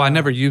 Well, I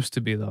never used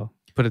to be though.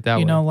 Put it that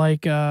way.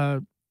 Like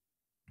I'm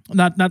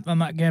not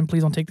again.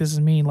 Please don't take this as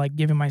me like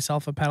giving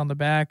myself a pat on the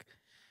back.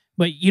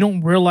 But you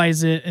don't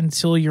realize it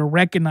until you're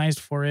recognized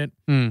for it.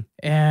 Mm.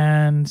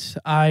 And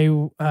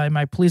in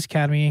my police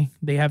academy,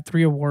 they have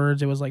 3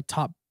 awards. It was like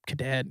top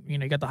cadet, you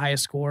got the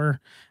highest score.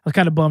 I was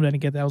kind of bummed I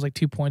didn't get that. I was like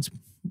 2 points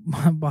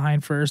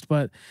behind first,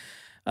 but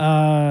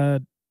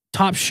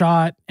top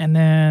shot. And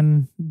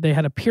then they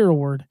had a peer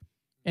award.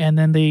 And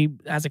then they,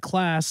 as a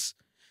class,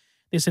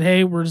 they said,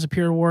 hey, there's a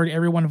peer award.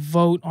 Everyone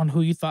vote on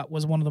who you thought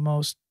was one of the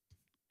most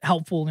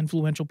helpful,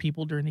 influential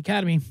people during the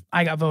academy.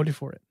 I got voted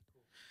for it.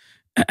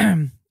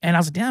 And I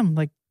was like, damn,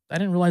 like, I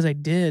didn't realize I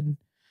did.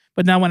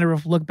 But now when I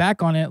look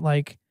back on it,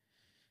 like,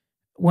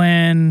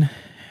 when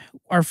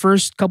our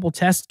first couple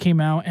tests came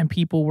out and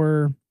people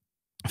were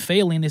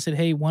failing, they said,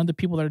 hey, one of the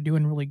people that are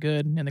doing really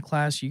good in the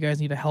class, you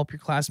guys need to help your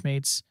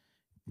classmates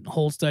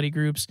hold study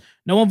groups.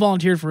 No one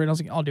volunteered for it. I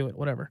was like, I'll do it,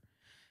 whatever.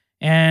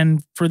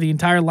 And for the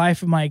entire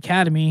life of my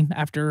academy,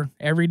 after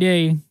every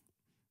day,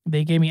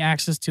 they gave me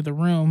access to the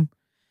room.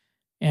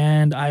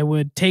 And I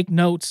would take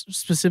notes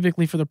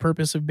specifically for the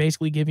purpose of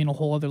basically giving a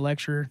whole other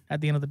lecture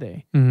at the end of the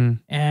day. Mm-hmm.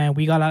 And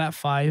we got out at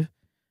 5.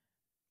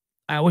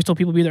 I always told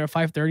people to be there at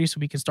 5:30 so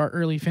we could start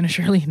early, finish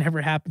early. It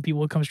never happened.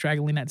 People would come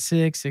straggling at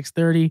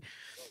 6:30.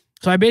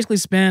 So I basically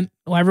spent,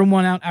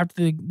 everyone out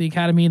after the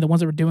academy, the ones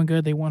that were doing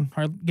good, they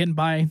are getting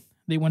by.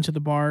 They went to the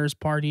bars,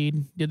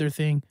 partied, did their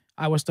thing.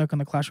 I was stuck in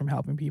the classroom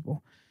helping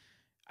people.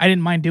 I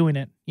didn't mind doing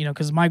it,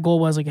 because my goal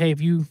was like, hey,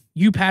 if you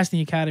pass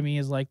the academy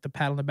is like the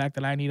pat on the back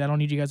that I need. I don't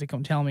need you guys to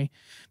come tell me.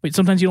 But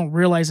sometimes you don't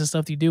realize the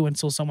stuff you do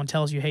until someone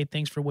tells you, hey,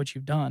 thanks for what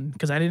you've done.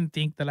 Because I didn't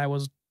think that I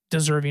was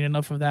deserving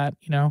enough of that,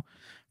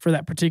 for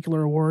that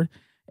particular award.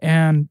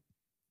 And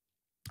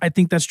I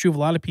think that's true of a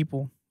lot of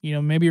people.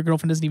 Maybe your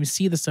girlfriend doesn't even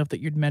see the stuff that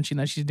you're mentioning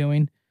that she's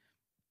doing.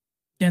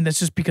 And that's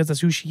just because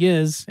that's who she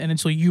is. And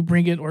until you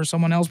bring it or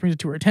someone else brings it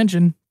to her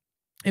attention,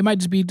 it might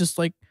just be just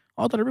like,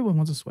 oh, I thought everyone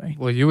was this way.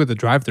 Well, you with the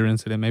drive-thru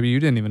incident, maybe you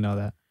didn't even know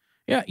that.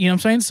 Yeah, you know what I'm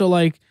saying? So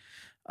like,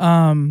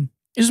 it's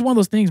just one of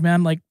those things,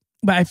 man. Like,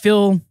 but I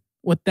feel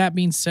with that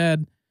being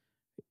said,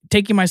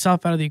 taking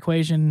myself out of the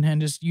equation and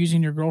just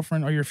using your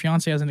girlfriend or your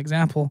fiance as an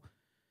example,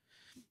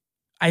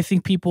 I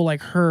think people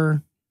like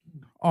her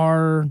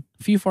are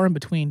few far in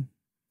between.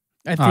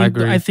 I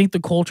agree. I think the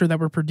culture that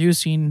we're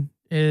producing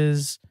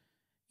is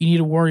you need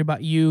to worry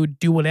about you,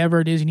 do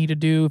whatever it is you need to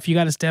do. If you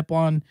got to step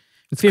on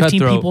It's 15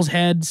 cutthroat. people's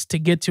heads to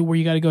get to where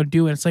you got to go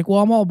do it. It's like, well,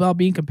 I'm all about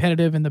being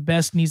competitive and the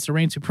best needs to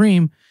reign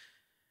supreme,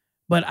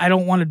 but I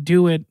don't want to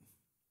do it,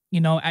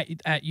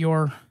 at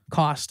your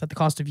cost, at the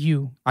cost of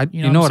you.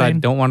 You know what I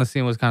don't want to see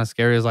and what's kind of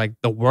scary is like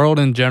the world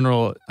in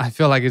general. I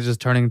feel like it's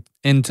just turning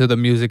into the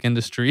music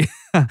industry.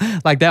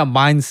 Like that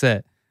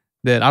mindset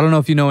that I don't know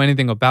if you know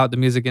anything about the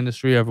music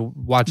industry or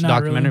watch a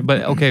documentary,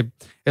 really. but okay,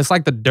 it's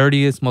like the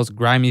dirtiest, most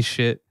grimy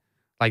shit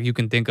like you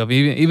can think of.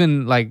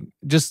 Even like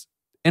just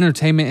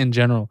entertainment in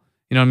general.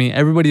 You know what I mean?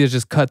 Everybody is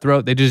just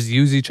cutthroat. They just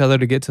use each other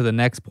to get to the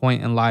next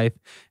point in life.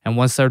 And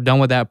once they're done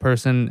with that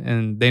person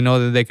and they know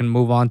that they can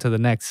move on to the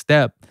next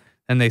step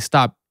and they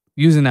stop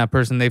using that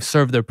person, they've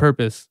served their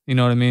purpose. You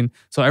know what I mean?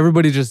 So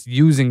everybody's just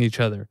using each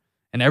other.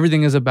 And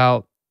everything is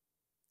about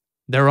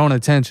their own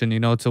attention,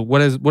 to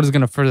what is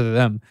going to further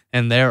them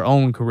in their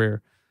own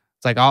career.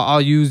 It's like, I'll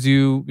use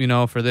you,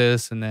 for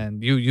this. And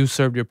then you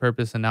served your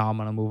purpose and now I'm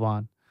going to move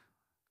on.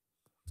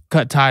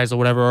 Cut ties or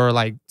whatever, or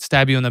like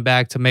stab you in the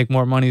back to make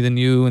more money than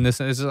you. And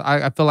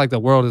I feel like the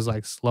world is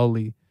like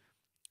slowly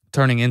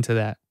turning into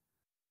that.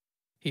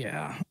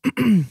 Yeah.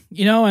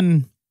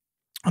 And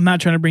I'm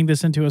not trying to bring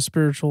this into a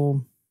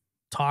spiritual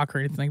talk or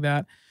anything like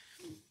that,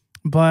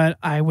 but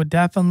I would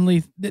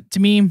definitely, to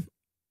me,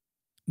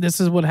 this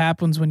is what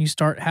happens when you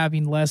start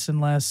having less and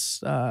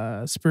less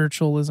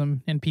spiritualism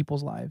in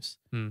people's lives.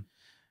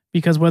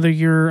 Because whether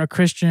you're a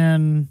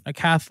Christian, a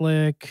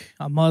Catholic,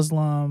 a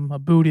Muslim, a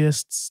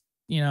Buddhist,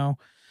 hell,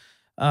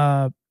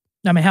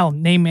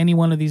 name any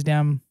one of these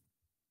damn,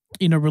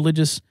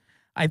 religious,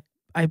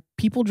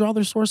 people draw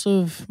their source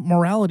of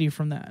morality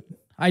from that.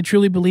 I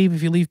truly believe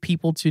if you leave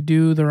people to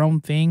do their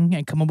own thing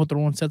and come up with their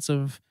own sets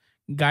of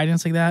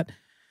guidance like that,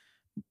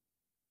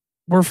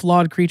 we're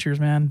flawed creatures,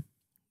 man.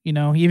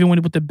 Even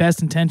with the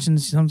best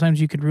intentions,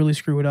 sometimes you could really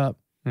screw it up.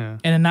 Yeah.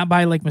 And not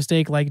by like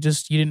mistake, like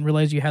just you didn't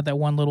realize you had that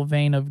one little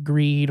vein of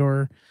greed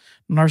or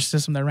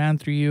narcissism that ran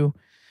through you.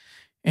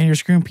 And you're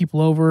screwing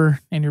people over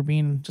and you're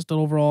being just an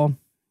overall,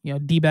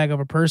 D-bag of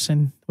a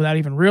person without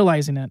even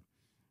realizing it.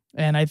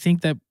 And I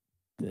think that,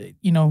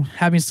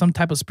 having some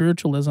type of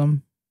spiritualism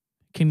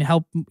can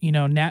help,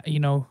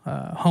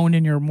 hone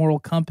in your moral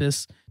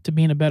compass to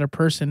being a better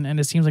person. And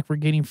it seems like we're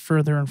getting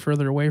further and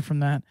further away from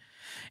that.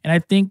 And I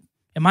think,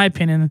 in my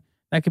opinion,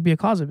 that could be a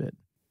cause of it.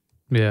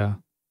 Yeah.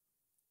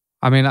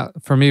 I mean,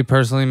 for me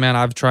personally, man,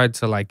 I've tried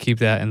to like keep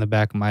that in the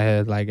back of my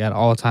head, like at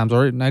all times,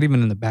 or not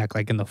even in the back,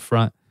 like in the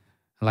front.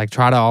 Like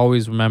try to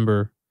always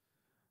remember,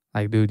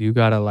 like, dude, you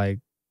gotta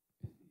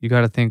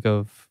think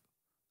of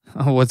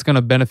what's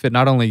gonna benefit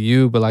not only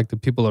you, but like the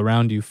people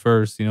around you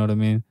first, you know what I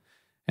mean?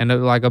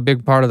 And like a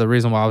big part of the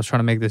reason why I was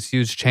trying to make this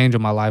huge change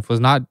in my life was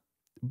not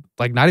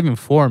even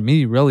for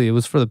me, really. It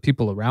was for the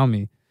people around me.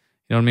 You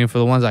know what I mean? For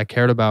the ones I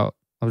cared about.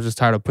 I was just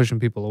tired of pushing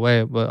people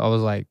away. But I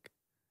was like,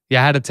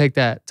 yeah, I had to take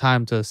that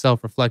time to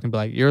self-reflect and be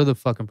like, you're the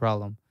fucking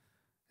problem.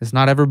 It's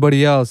not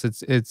everybody else.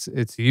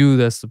 It's you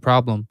that's the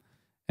problem.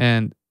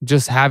 And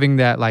just having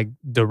that like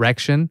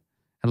direction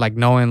and like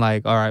knowing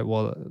like, all right,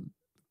 well,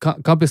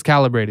 compass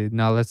calibrated.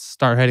 Now let's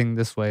start heading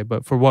this way.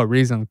 But for what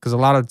reason? Because a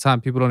lot of the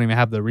time people don't even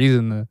have the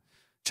reason to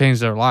change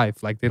their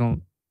life. Like they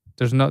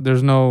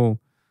feel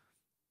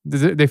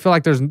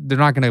like they're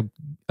not going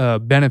to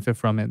benefit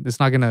from it.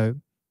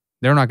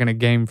 They're not going to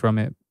gain from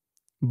it.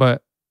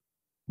 But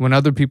when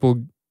other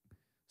people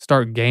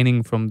start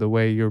gaining from the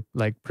way you're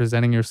like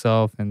presenting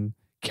yourself and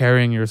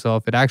carrying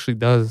yourself, it actually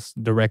does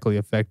directly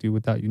affect you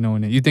without you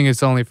knowing it. You think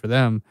it's only for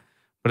them,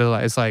 but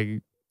it's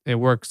like it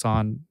works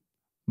on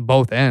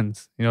both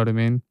ends. You know what I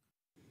mean?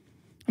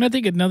 And I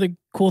think another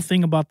cool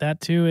thing about that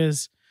too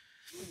is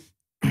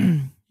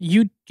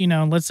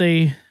let's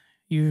say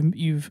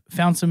you've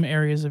found some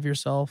areas of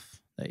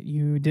yourself that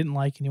you didn't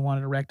like and you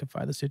wanted to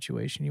rectify the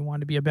situation. You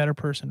wanted to be a better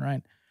person,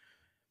 right?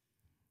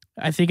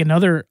 I think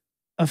another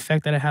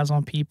effect that it has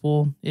on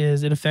people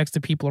is it affects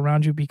the people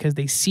around you because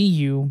they see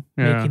you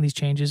making these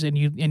changes and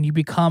you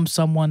become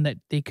someone that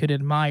they could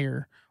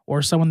admire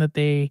or someone that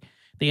they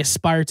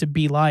aspire to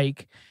be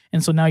like.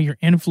 And so now your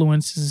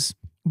influence is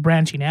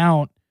branching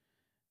out,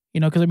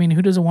 because I mean,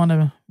 who doesn't want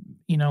to,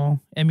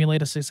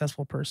 emulate a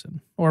successful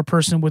person or a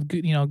person with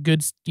good,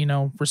 good,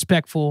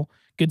 respectful,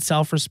 good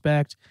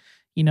self-respect,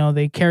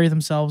 they carry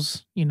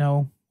themselves,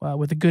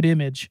 with a good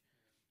image.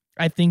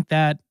 I think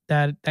that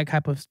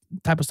type of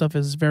stuff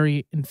is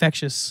very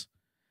infectious.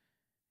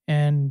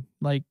 And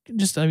like,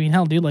 just, I mean,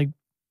 hell, dude, like,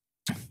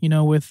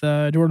 with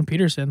Jordan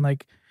Peterson,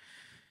 like,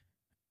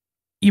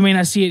 you may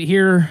not see it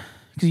here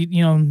because,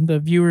 the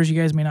viewers,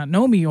 you guys may not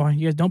know me, or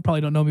you guys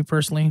probably don't know me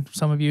personally.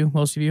 Some of you,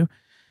 most of you,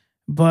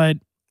 but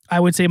I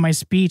would say my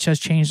speech has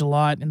changed a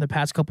lot in the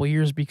past couple of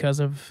years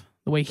because of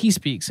the way he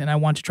speaks. And I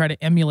want to try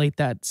to emulate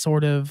that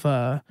sort of,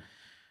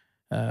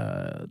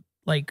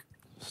 like,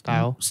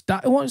 style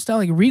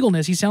like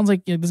regalness. He sounds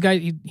like this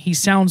guy. He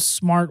sounds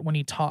smart when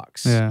he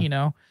talks, and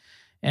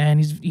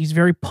he's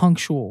very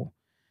punctual.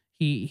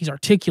 He's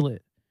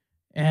articulate,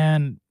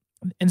 and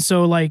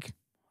so like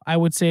I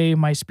would say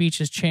my speech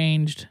has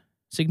changed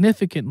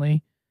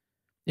significantly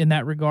in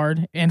that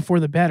regard, and for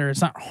the better.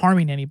 It's not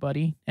harming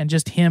anybody, and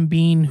just him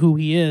being who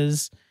he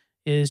is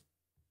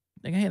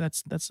like, hey,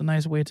 that's a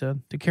nice way to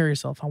carry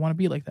yourself. I want to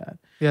be like that.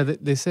 Yeah,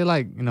 they say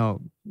like,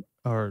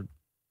 or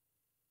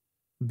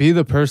be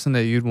the person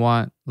that you'd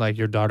want like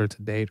your daughter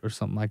to date or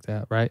something like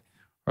that, right?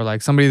 Or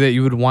like somebody that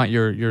you would want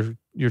your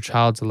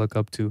child to look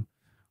up to,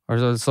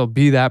 or so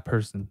be that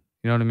person.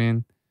 You know what I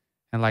mean?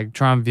 And like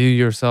try and view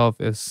yourself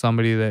as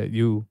somebody that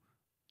you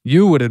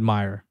would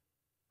admire.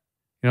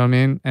 You know what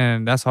I mean?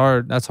 And that's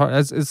hard.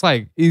 It's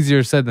like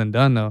easier said than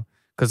done though,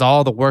 because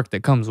all the work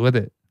that comes with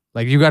it.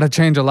 Like you got to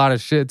change a lot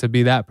of shit to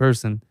be that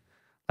person.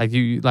 Like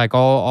you, like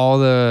all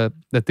the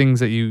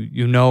things that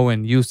you know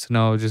and used to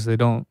know, just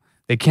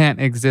they can't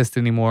exist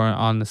anymore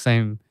on the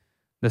same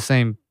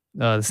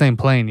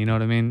plane. You know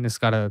what I mean? It's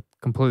got to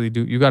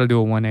you got to do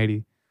a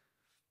 180.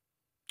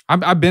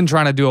 I've been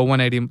trying to do a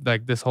 180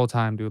 like this whole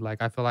time, dude.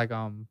 Like I feel like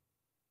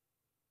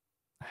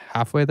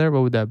halfway there.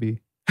 What would that be?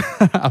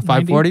 A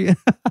 540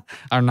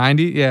 or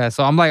 90? Yeah.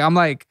 So I'm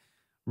like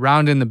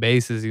rounding the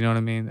bases. You know what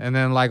I mean? And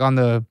then like on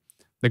the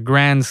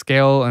grand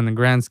scale and the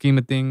grand scheme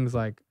of things,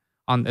 like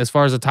on as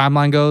far as the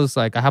timeline goes,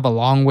 like I have a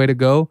long way to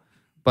go,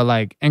 but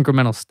like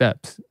incremental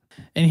steps.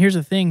 And here's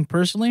the thing,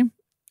 personally,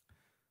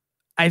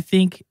 I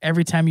think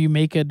every time you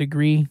make a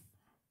degree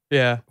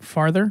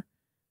farther,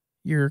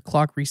 your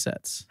clock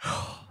resets.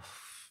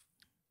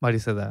 Why do you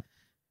say that?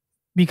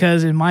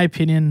 Because in my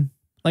opinion,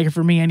 like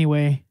for me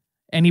anyway,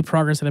 any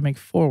progress that I make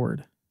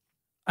forward,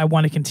 I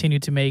want to continue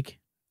to make.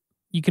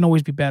 You can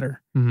always be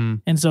better. Mm-hmm.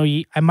 And so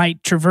I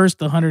might traverse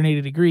the 180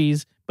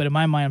 degrees, but in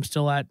my mind, I'm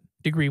still at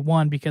degree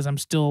 1 because I'm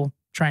still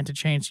trying to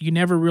change. So you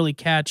never really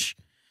catch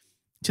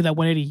to that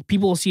 180.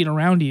 People will see it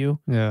around you.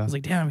 Yeah. It's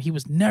like, damn, he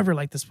was never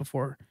like this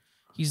before.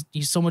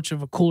 He's so much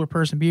of a cooler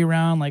person to be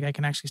around. Like I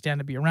can actually stand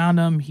to be around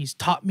him. He's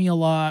taught me a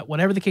lot,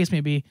 whatever the case may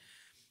be.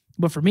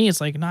 But for me, it's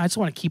like, no, I just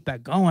want to keep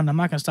that going. I'm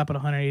not going to stop at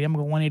 180. I'm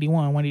going to go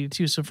 181,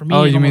 182. So for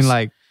me, you mean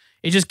like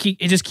it just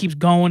keeps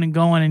going and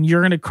going, and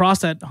you're going to cross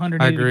that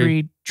 180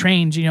 degree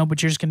change,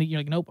 but you're just going to, you're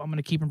like, nope, I'm going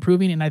to keep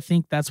improving. And I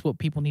think that's what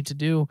people need to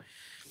do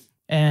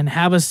and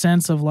have a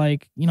sense of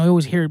like, you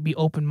always hear it, be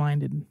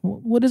open-minded.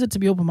 What is it to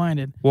be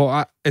open-minded?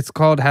 Well, it's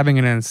called having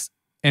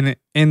an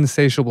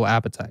insatiable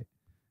appetite.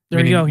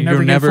 There you go.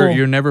 You're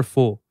never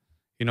full.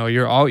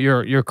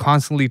 You're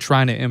constantly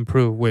trying to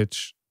improve,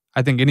 which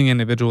I think any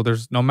individual,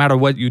 there's no matter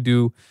what you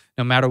do,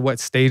 no matter what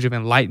stage of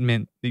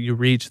enlightenment that you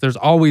reach, there's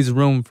always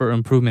room for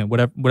improvement,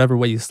 whatever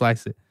way you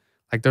slice it.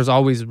 Like there's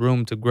always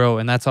room to grow.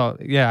 And that's all.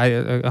 Yeah, I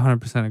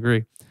 100%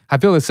 agree. I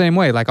feel the same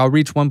way. Like I'll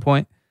reach one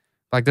point,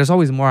 like there's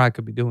always more I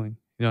could be doing.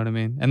 You know what I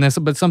mean? And then,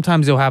 but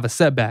sometimes you'll have a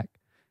setback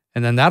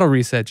and then that'll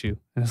reset you.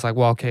 And it's like,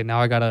 well, okay, now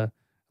I gotta,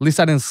 at least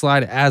I didn't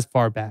slide as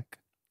far back,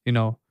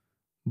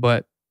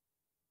 but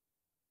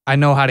I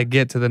know how to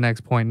get to the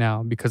next point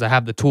now because I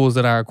have the tools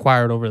that I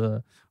acquired over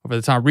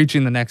the time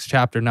reaching the next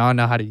chapter. Now I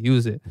know how to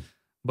use it.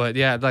 But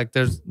yeah, like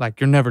there's like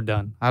you're never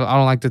done. I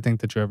don't like to think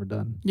that you're ever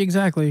done.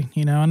 Exactly,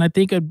 and I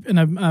think a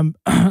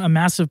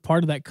massive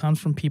part of that comes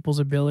from people's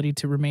ability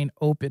to remain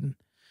open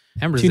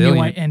and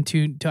resilient and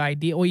to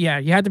idea. Well, yeah,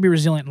 you have to be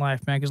resilient in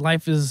life, man, because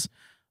life is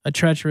a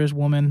treacherous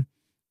woman,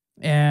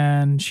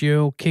 and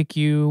she'll kick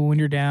you when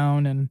you're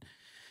down, and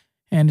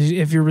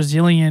if you're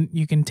resilient,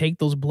 you can take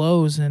those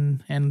blows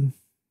and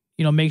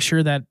make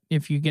sure that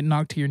if you get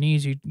knocked to your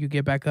knees, you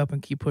get back up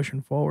and keep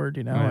pushing forward,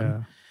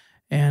 Yeah.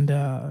 And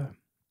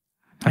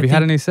have you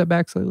had any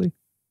setbacks lately?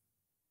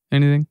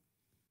 Anything?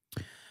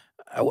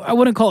 I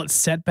wouldn't call it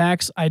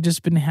setbacks. I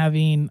just been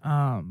having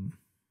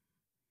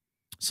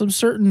some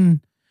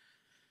certain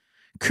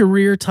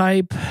career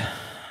type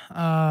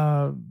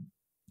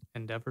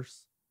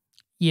endeavors.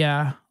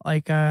 Yeah,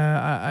 like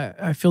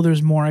I feel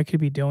there's more I could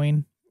be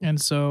doing,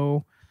 and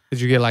so.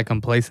 Did you get like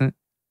complacent?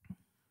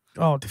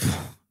 Oh,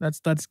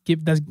 that's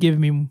giving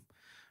me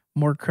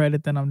more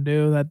credit than I'm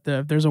due. That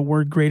if there's a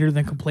word greater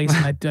than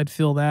complacent, I'd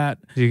feel that.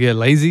 Did you get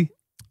lazy?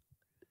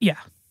 Yeah.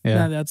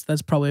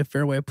 That's probably a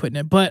fair way of putting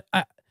it. But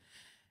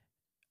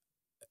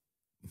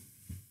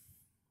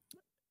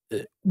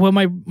what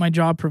my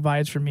job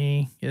provides for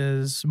me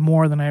is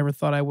more than I ever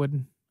thought I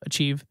would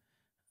achieve.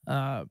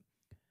 So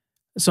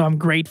I'm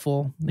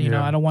grateful.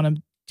 I don't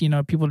want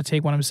to people to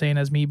take what I'm saying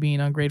as me being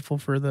ungrateful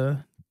for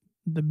the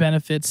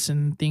benefits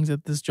and things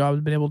that this job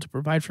has been able to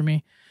provide for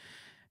me.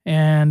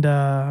 And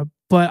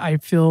but I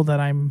feel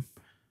that I'm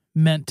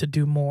meant to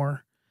do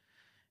more,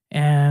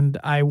 and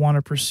I want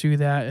to pursue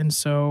that. And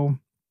so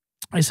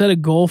I set a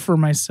goal for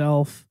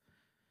myself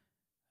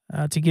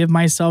to give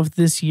myself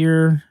this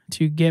year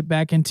to get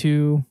back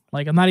into,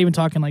 like, I'm not even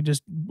talking like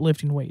just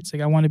lifting weights.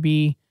 Like I want to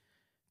be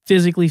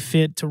physically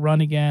fit to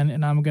run again,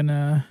 and I'm going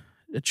to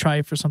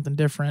try for something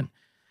different.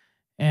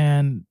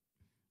 And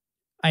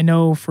I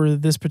know for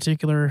this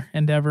particular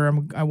endeavor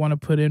I want to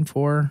put in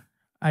for,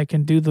 I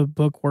can do the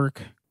book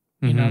work.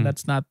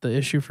 That's not the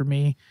issue for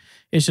me.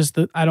 It's just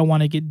that I don't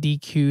want to get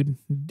DQ'd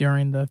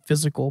during the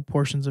physical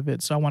portions of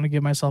it. So I want to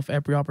give myself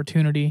every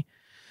opportunity.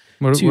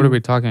 What are we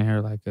talking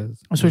here? Like, I'm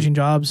switching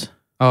jobs.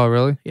 Oh,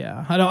 really?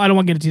 Yeah, I don't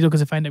want to get into detail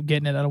because if I end up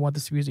getting it, I don't want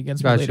this to be used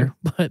against me later.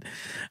 But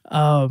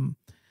I'll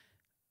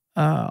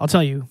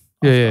tell you off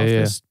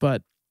this.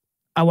 But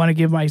I want to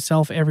give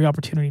myself every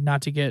opportunity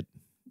not to get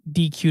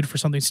DQ'd for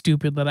something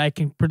stupid that I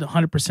can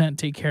 100%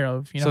 take care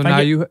of. You know,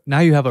 so now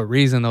you have a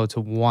reason though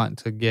to want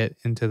to get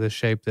into the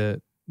shape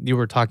that you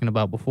were talking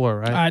about before,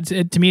 right?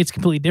 To me, it's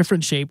completely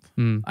different shape.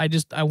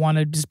 I want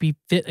to just be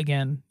fit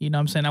again. You know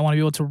what I'm saying? I want to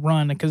be able to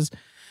run because,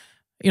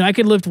 you know, I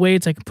can lift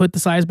weights, I can put the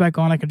size back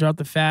on, I can drop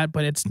the fat,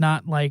 but it's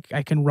not like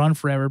I can run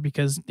forever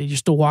because you're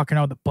still walking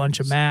out with a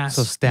bunch of mass.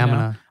 So stamina.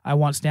 You know? I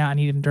want stamina. I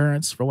need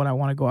endurance for what I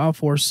want to go out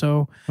for.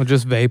 So we'll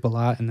just vape a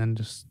lot and then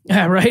just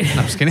right. No,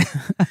 I'm just kidding.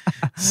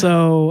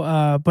 So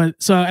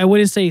I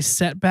wouldn't say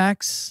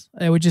setbacks.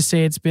 I would just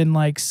say it's been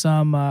like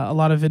a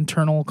lot of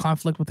internal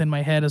conflict within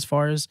my head as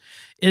far as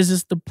is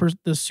this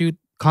the suit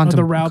or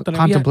the route that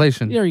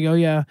contemplation. There you go.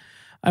 Yeah,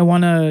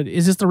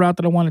 is this the route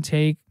that I want to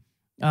take?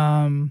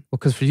 Well,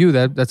 because for you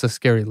that's a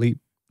scary leap,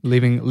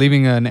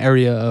 leaving an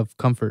area of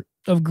comfort,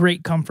 of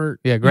great comfort.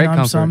 Yeah, great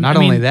comfort. Not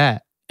only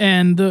that,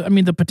 and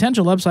the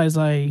potential upside is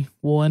I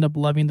will end up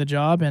loving the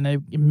job, and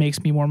it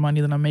makes me more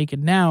money than I'm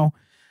making now.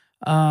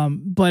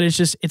 But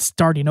it's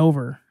starting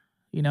over,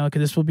 you know, because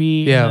this will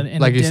be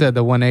like you said,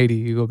 the 180.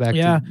 You go back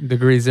to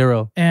degree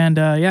zero, and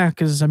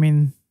because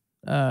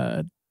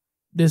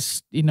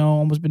this, you know,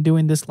 almost been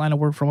doing this line of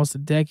work for almost a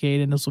decade,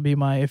 and this will be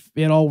if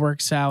it all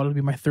works out, it'll be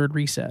my third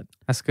reset.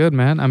 That's good,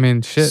 man. I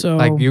mean, shit, so,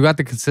 like you got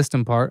the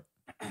consistent part.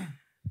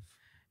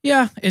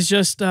 Yeah, it's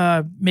just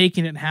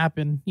making it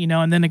happen, you know,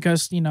 and then it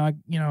goes, you know,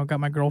 I got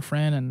my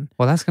girlfriend and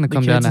well, that's gonna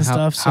come down to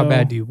how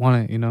bad do you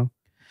want it, you know?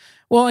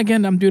 Well,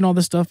 again, I'm doing all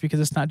this stuff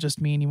because it's not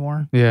just me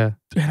anymore. Yeah,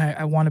 and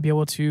I want to be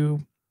able to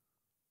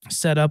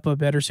set up a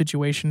better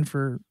situation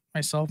for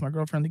myself, my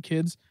girlfriend, the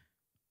kids.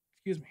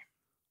 Excuse me.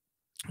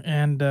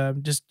 And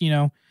just, you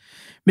know,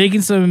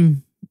 making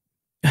some,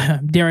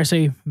 dare I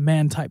say,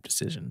 man-type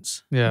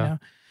decisions. Yeah.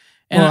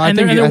 You know? And,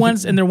 they're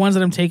ones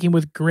that I'm taking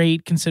with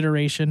great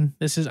consideration.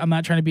 I'm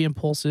not trying to be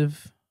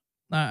impulsive.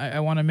 I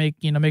want to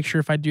make sure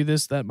if I do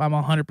this that I'm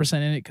 100%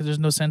 in it because there's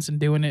no sense in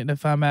doing it. And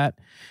if I'm at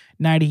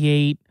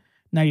 98,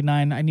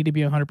 99, I need to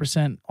be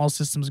 100%. All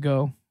systems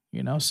go.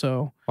 You know,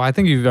 so. Well, I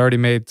think you've already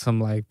made some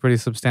like pretty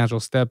substantial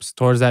steps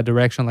towards that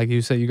direction. Like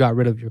you said, you got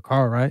rid of your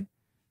car, right?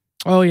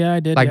 Oh yeah, I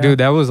did. Like, dude,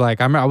 that was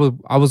like I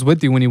was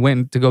with you when you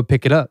went to go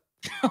pick it up.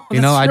 You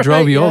know, I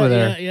drove you over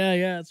there.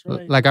 Yeah, that's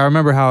right. Like I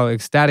remember how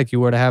ecstatic you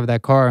were to have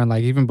that car, and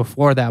like even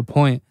before that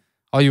point,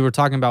 all you were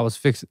talking about was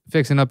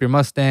fixing up your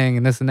Mustang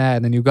and this and that,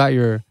 and then you got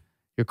your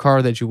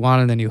car that you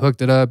wanted, and then you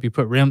hooked it up, you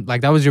put rim,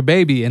 like that was your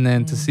baby, and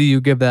then to see you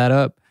give that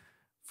up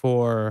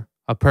for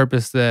a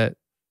purpose that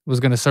was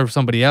going to serve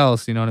somebody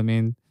else, you know what I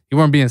mean? You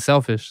weren't being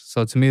selfish,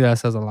 so to me that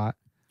says a lot.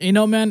 You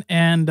know, man,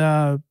 and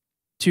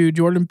to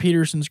Jordan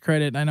Peterson's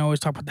credit, I know I always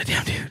talk about that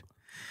damn dude,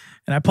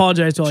 and I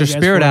apologize to all you guys.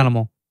 Your spirit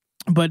animal.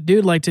 But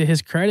dude, like to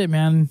his credit,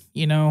 man,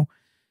 you know,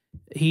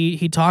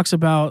 he talks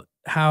about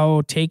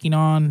how taking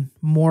on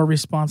more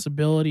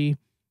responsibility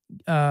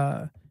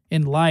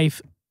in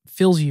life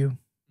fills you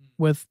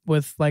with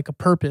like a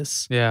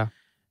purpose. Yeah.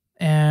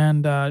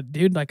 And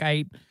dude, like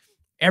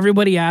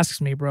everybody asks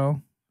me,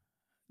 bro,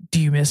 do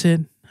you miss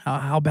it?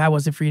 How bad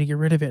was it for you to get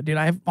rid of it, dude?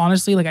 I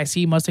honestly, like, I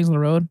see Mustangs on the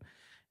road,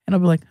 and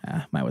I'll be like,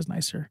 mine was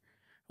nicer.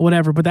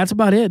 Whatever, but that's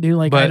about it, dude.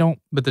 Like,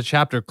 but the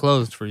chapter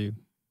closed for you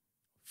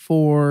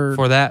for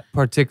that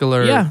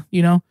particular. Yeah,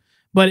 you know,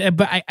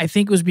 but I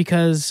think it was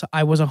because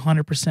I was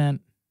 100%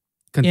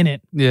 in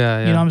it. Yeah,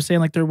 you know what I'm saying?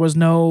 Like there was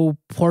no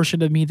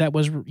portion of me that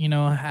was, you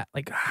know,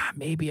 like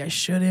maybe I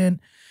shouldn't.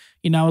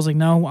 You know, I was like,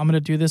 no, I'm gonna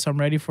do this. I'm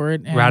ready for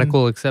it. And,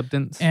 radical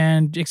acceptance,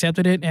 and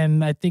accepted it.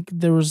 And I think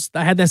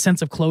I had that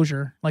sense of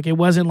closure. Like it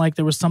wasn't like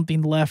there was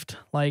something left,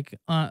 like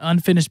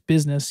unfinished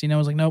business. You know, I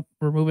was like, nope,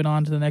 we're moving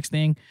on to the next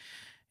thing.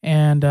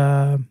 And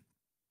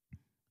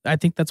I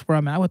think that's where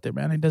I'm at with it,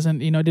 man. It doesn't,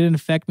 you know, it didn't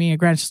affect me.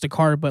 Granted, it's just a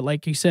car, but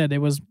like you said, it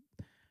was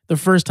the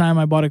first time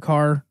I bought a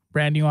car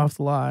brand new off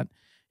the lot.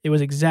 It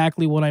was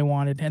exactly what I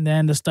wanted. And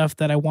then the stuff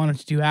that I wanted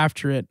to do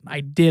after it, I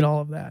did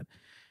all of that.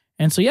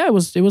 And so, yeah, it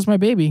was my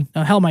baby.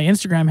 Hell, my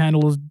Instagram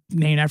handle was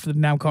named after the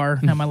now car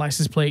and my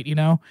license plate, you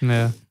know?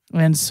 Yeah.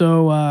 And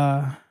so,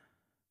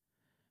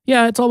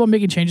 yeah, it's all about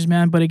making changes,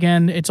 man. But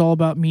again, it's all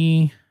about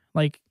me.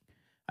 Like,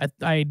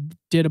 I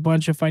did a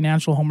bunch of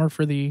financial homework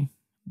for the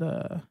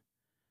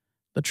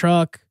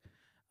truck,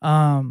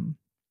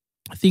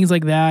 things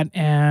like that.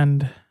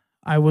 And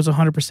I was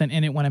 100%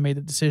 in it when I made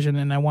the decision.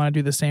 And I want to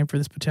do the same for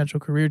this potential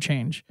career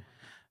change.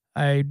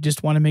 I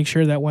just want to make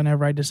sure that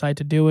whenever I decide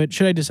to do it,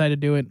 should I decide to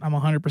do it, I'm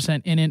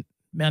 100% in it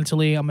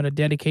mentally. I'm going to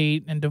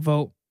dedicate and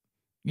devote,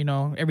 you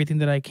know, everything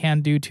that I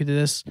can do to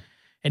this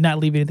and not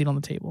leave anything on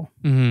the table.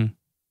 Mm-hmm.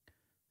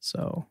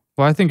 So,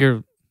 well, I think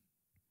you're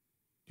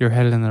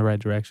headed in the right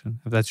direction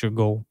if that's your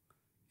goal.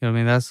 You know what I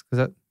mean? That's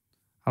because I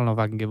don't know if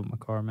I can give up my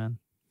car, man.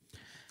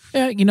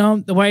 Yeah, you know,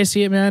 the way I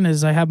see it, man,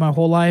 is I have my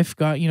whole life,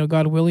 God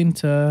willing,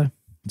 to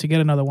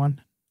get another one.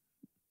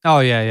 Oh,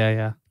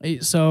 yeah.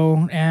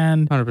 So,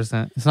 and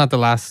 100%. It's not the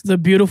last. the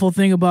beautiful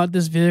thing about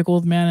this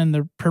vehicle, man, and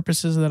the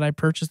purposes that I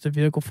purchased the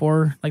vehicle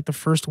for, like the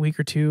first week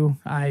or two,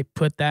 I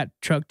put that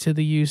truck to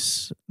the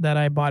use that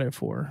I bought it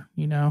for,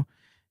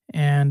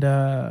 and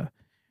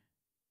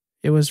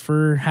it was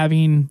for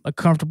having a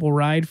comfortable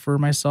ride for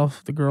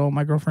myself,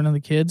 my girlfriend, and the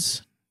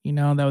kids.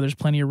 That there's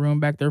plenty of room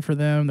back there for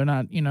them. They're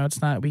not,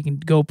 it's not, we can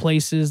go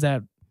places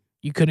that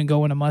you couldn't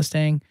go in a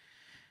Mustang.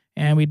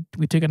 And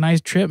we took a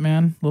nice trip,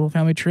 man, little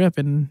family trip,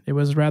 and it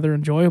was rather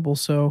enjoyable.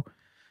 So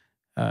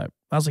I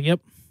was like, yep,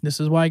 this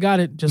is why I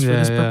got it, just for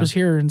this purpose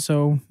here. And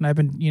so I've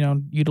been,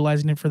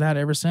 utilizing it for that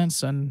ever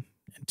since, and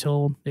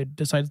until it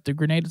decides to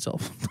grenade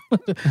itself.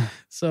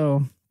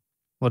 So.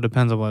 Well, it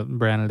depends on what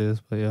brand it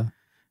is, but yeah.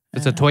 If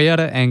it's a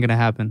Toyota, ain't gonna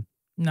happen.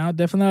 No,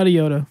 definitely not a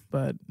Yoda,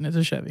 but it's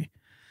a Chevy.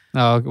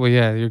 Oh, well,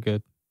 yeah, you're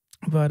good.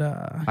 But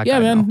yeah,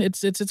 man,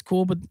 it's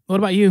cool. But what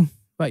about you?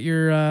 About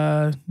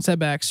your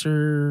setbacks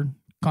or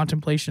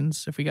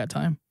contemplations, if we got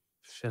time?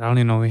 Shit, I don't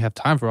even know if we have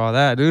time for all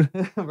that, dude.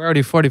 We're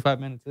already 45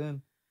 minutes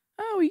in.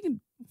 Oh, we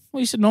can. Well,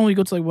 you said normally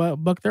go to like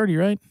what, $1:30,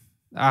 right?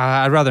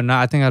 I'd rather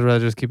not. I think I'd rather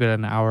just keep it at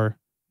an hour,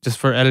 just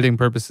for editing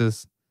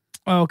purposes.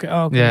 Oh, okay.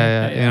 Oh, okay.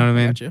 Yeah. You know what I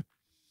mean? Gotcha.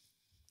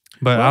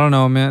 But I don't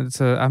know, man.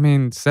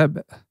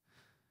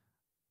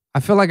 I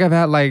feel like I've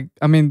had I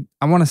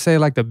want to say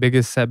like the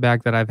biggest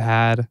setback that I've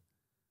had,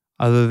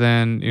 other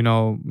than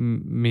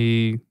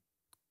me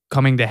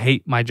coming to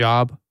hate my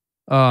job,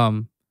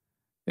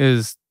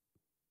 is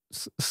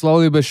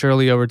slowly but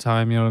surely over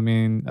time. You know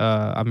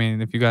what I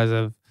mean? If you guys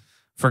have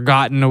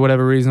forgotten or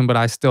whatever reason, but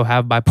I still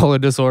have bipolar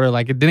disorder.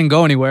 Like, it didn't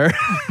go anywhere.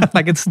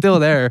 Like, it's still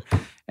there.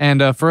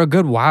 And for a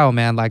good while,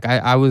 man, like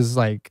I was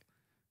like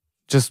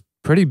just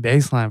pretty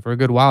baseline for a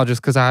good while,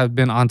 just because I've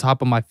been on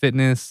top of my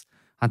fitness,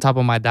 on top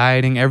of my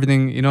dieting,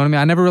 everything. You know what I mean?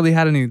 I never really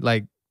had any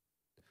like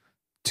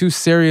too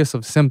serious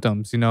of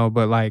symptoms,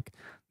 but like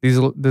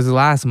this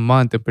last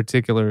month in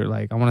particular,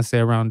 like I want to say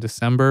around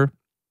December,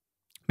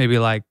 maybe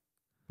like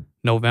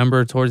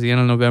November, towards the end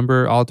of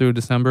November, all through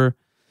December,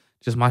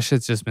 just my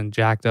shit's just been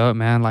jacked up,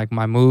 man. Like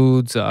my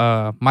moods,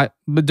 my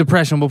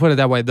depression, we'll put it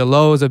that way. The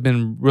lows have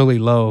been really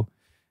low.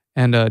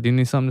 And do you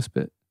need something to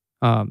spit?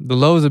 The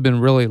lows have been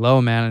really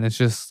low, man. And it's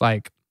just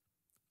like,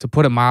 to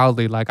put it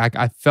mildly, like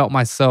I felt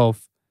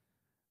myself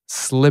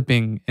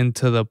slipping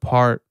into the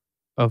part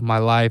of my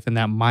life and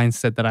that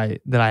mindset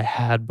that I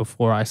had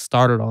before I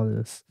started all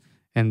this,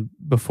 and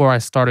before I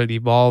started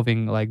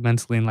evolving like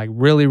mentally and like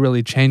really,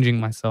 really changing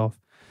myself.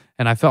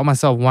 And I felt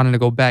myself wanting to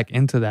go back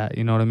into that,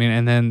 you know what I mean?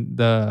 And then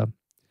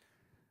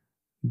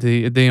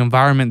the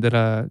environment that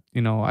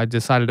I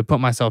decided to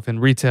put myself in,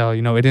 retail,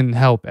 it didn't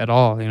help at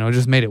all. It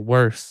just made it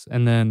worse.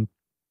 And then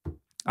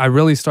I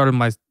really started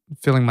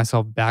feeling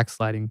myself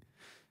backsliding,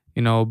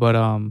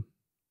 but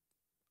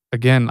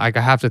again, like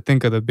I have to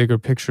think of the bigger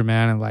picture,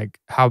 man, and like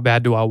how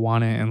bad do I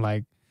want it, and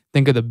like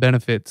think of the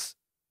benefits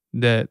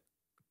that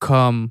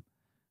come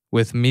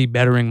with me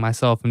bettering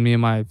myself. And me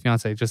and my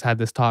fiance just had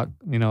this talk,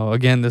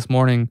 again this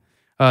morning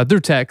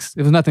through text.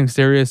 It was nothing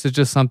serious. It's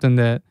just something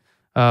that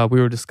we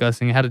were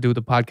discussing. It had to do with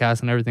the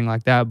podcast and everything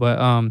like that.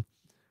 But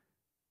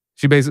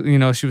she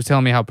basically, she was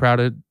telling me how proud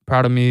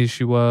of me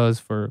she was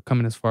for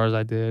coming as far as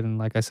I did. And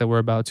like I said, we're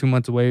about 2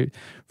 months away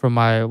from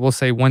my, we'll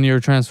say, 1-year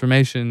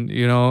transformation,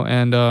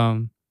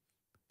 and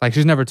like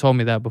she's never told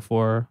me that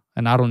before,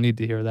 and I don't need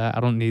to hear that.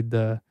 I don't need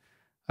the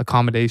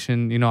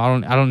accommodation,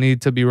 I don't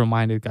need to be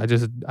reminded. I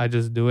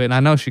just do it, and I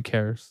know she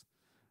cares.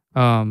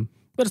 But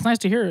it's nice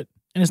to hear it,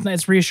 and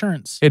it's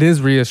reassurance. It is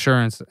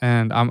reassurance,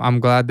 and I'm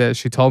glad that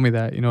she told me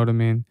that. You know what I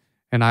mean?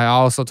 And I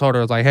also told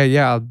her, I was like, hey,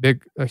 yeah,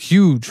 a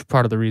huge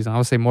part of the reason, I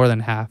would say more than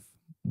half,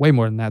 way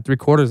more than that,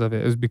 3/4 of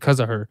it is because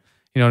of her.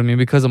 You know what I mean?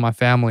 Because of my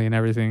family and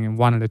everything, and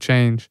wanting to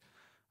change.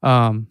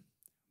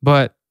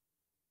 But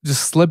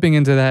just slipping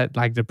into that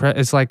like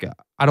it's like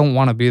I don't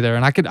want to be there,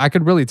 and I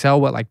could really tell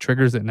what like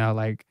triggers it now.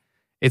 Like,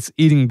 it's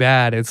eating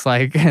bad, it's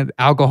like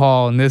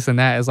alcohol and this and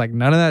that. It's like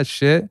none of that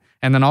shit.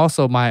 And then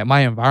also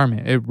my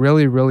environment, it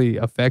really, really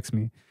affects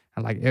me,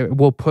 and like it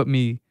will put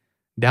me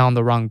down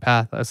the wrong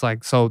path. It's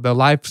like, so the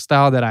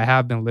lifestyle that I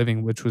have been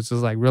living, which was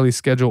just like really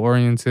schedule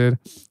oriented,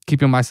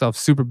 keeping myself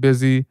super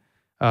busy,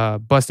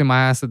 busting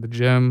my ass at the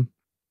gym,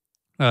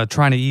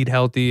 trying to eat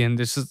healthy, and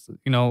just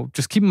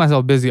keeping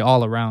myself busy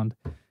all around,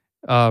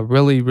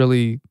 really,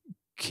 really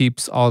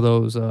keeps all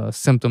those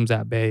symptoms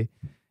at bay.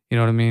 You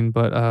know what I mean?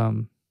 But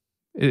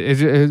it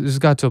just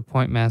got to a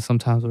point, man,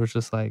 sometimes where it's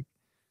just like,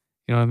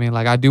 you know what I mean?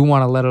 Like, I do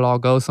want to let it all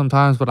go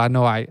sometimes, but I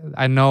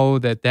know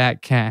that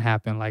can't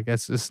happen. Like,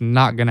 it's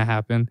not gonna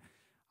happen.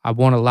 I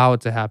won't allow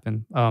it to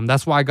happen.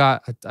 That's why I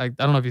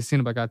don't know if you've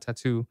seen it, but I got a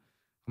tattoo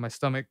on my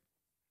stomach.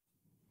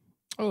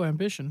 Oh,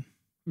 ambition.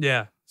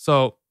 Yeah.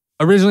 So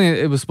originally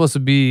it was supposed to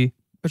be.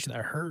 Bet you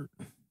that hurt.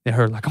 It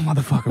hurt like a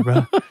motherfucker,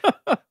 bro.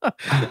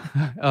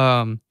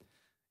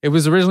 It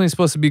was originally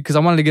supposed to be because I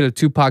wanted to get a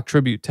Tupac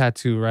tribute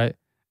tattoo, right?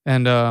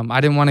 And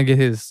I didn't want to get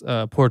his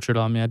portrait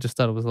on me. I just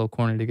thought it was a little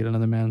corny to get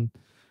another man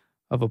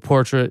of a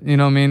portrait. You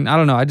know what I mean? I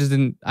don't know. I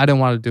didn't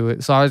want to do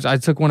it. So I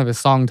took one of his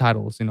song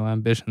titles,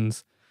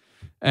 Ambitions.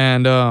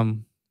 And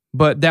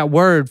But that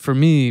word for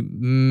me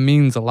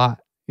means a lot.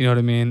 You know what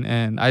I mean?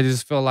 And I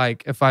just feel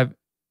like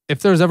if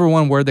there's ever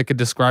one word that could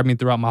describe me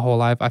throughout my whole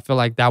life, I feel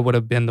like that would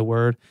have been the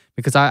word,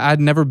 because I'd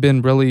never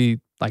been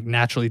really like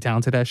naturally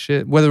talented at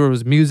shit, whether it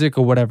was music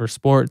or whatever,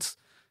 sports,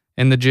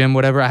 in the gym,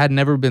 whatever. I had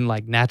never been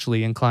like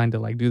naturally inclined to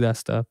like do that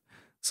stuff.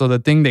 So the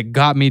thing that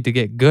got me to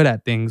get good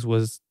at things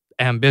was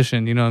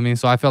ambition. You know what I mean?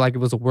 So I feel like it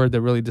was a word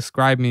that really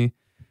described me.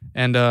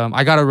 And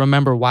I got to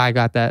remember why I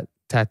got that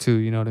tattoo.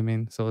 You know what I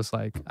mean? So it's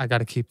like, I got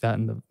to keep that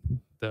in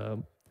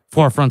the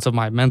forefronts of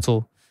my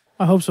mental.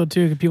 I hope so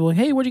too. People are like,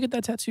 hey, where'd you get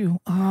that tattoo?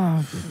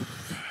 I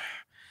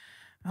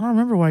don't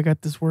remember why I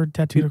got this word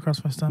tattooed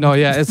across my stomach. No,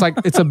 yeah, it's like,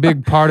 it's a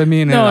big part of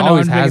me, and it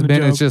always has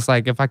been. Joke. It's just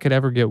like, if I could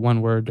ever get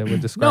one word that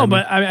would describe me.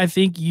 But I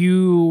think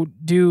you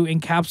do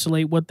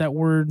encapsulate what that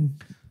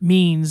word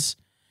means,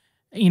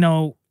 you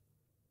know,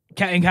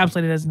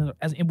 encapsulate it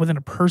as within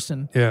a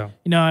person. Yeah.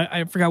 You know,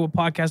 I forgot what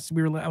podcast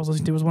I was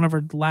listening to. It was one of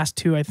our last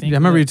two, I think. Yeah, I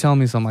remember you telling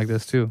me something like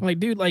this too. Like,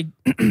 dude, like,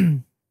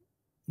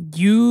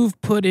 you've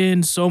put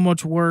in so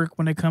much work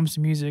when it comes to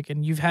music,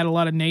 and you've had a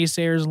lot of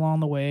naysayers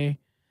along the way,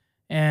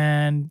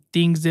 and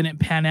things didn't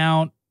pan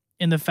out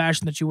in the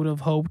fashion that you would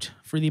have hoped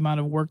for the amount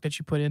of work that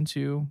you put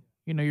into,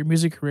 you know, your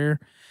music career.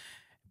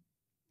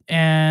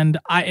 And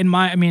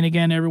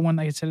again, everyone,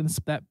 like I said in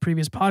that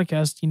previous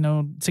podcast, you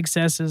know,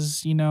 success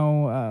is, you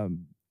know,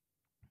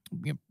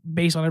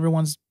 based on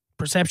everyone's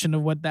perception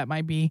of what that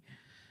might be.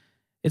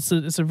 It's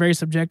a very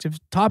subjective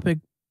topic,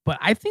 but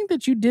I think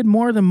that you did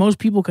more than most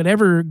people could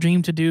ever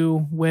dream to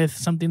do with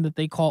something that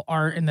they call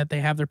art and that they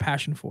have their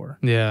passion for.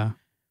 Yeah.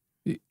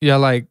 Yeah,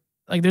 like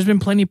there's been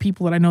plenty of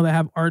people that I know that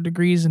have art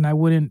degrees, and I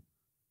wouldn't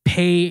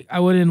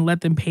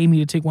let them pay me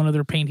to take one of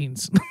their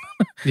paintings.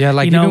 Yeah,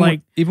 like, you know,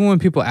 even when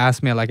people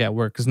ask me like at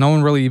work, because no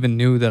one really even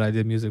knew that I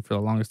did music for the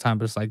longest time,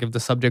 but it's like, if the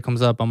subject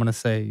comes up, I'm gonna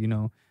say, you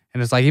know,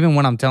 and it's like, even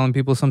when I'm telling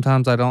people,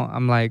 sometimes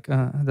I'm like,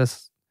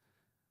 that's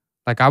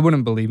like, I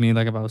wouldn't believe me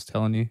like if I was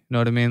telling you, you know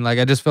what I mean? Like,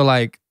 I just feel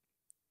like,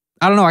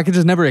 I don't know, I could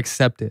just never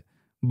accept it.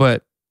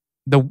 But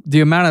the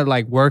amount of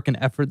like work and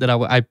effort that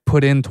I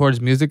put in towards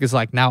music is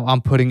like, now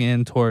I'm putting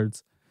in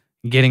towards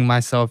getting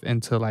myself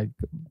into like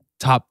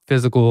top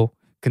physical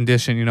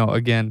condition, you know,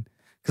 again.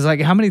 Because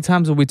like, how many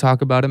times will we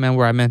talk about it, man,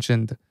 where I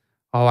mentioned,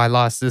 oh, I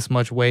lost this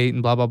much weight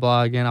and blah, blah,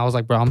 blah. Again, I was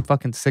like, bro, I'm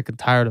fucking sick and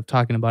tired of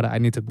talking about it. I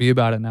need to be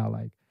about it now.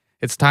 Like,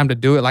 it's time to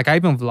do it. Like, I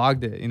even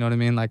vlogged it, you know what I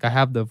mean? Like, I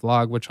have the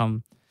vlog, which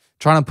I'm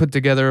trying to put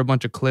together a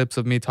bunch of clips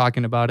of me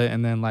talking about it.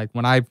 And then like,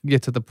 when I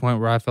get to the point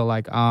where I feel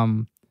like,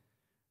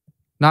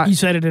 not... You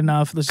said it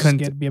enough. Let's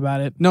just be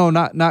about it. No,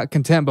 not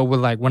content, but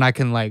with like, when I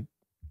can like,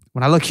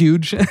 when I look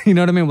huge, you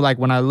know what I mean? Like,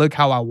 when I look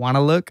how I want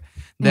to look,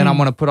 then I'm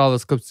going to put all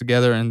those clips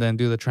together and then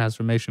do the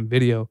transformation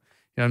video. You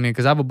know what I mean?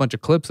 Because I have a bunch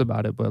of clips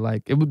about it, but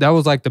like, that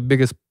was like the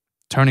biggest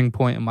turning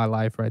point in my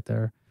life right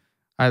there.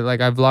 I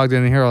vlogged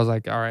in here. I was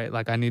like, all right,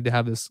 like, I need to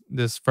have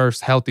this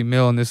first healthy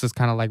meal, and this is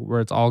kind of like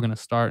where it's all going to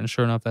start. And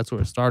sure enough, that's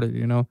where it started,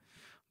 you know?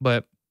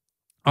 But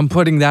I'm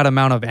putting that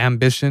amount of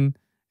ambition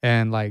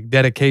and like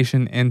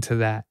dedication into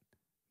that.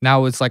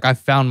 Now it's like, I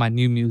found my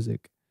new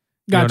music.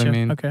 You Gotcha. know what I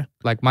mean? Okay.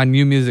 Like, my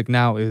new music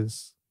now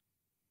is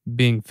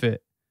being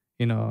fit,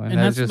 you know? And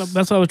that's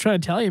what I was trying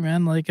to tell you,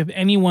 man. Like, if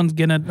anyone's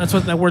gonna, that's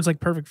what that word's like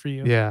perfect for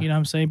you. Yeah. You know what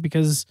I'm saying?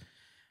 Because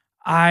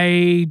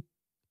I'm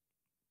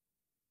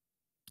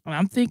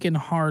thinking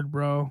hard,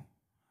 bro.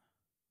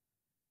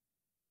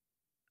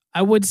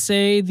 I would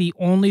say the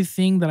only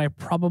thing that I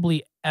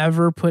probably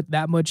ever put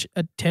that much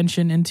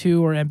attention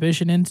into or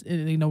ambition into,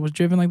 you know, was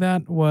driven like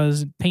that,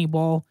 was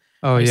paintball.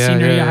 Oh, yeah.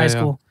 Senior year of high Yeah.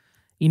 school.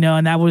 You know,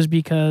 and that was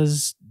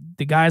because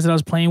the guys that I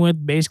was playing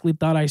with basically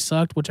thought I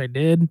sucked, which I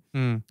did.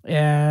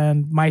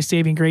 And my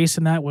saving grace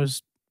in that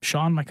was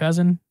Sean, my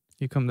cousin.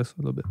 You come this a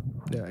little bit.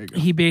 Yeah, there you go.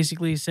 He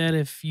basically said,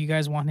 if you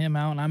guys want him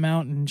out and I'm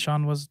out, and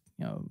Sean was,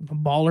 you know, a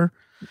baller.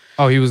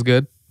 Oh, he was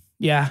good?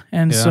 Yeah.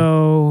 And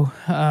so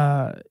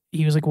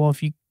he was like, well,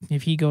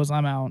 if he goes,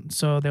 I'm out.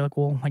 So they're like,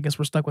 well, I guess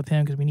we're stuck with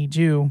him because we need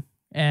you.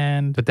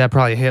 But that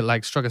probably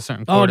struck a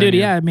certain chord. Oh, dude,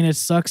 yeah. I mean, it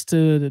sucks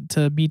to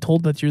be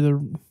told that you're the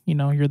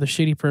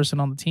shitty person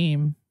on the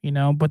team, you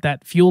know, but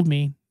that fueled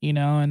me, you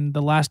know. And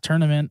the last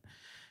tournament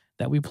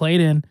that we played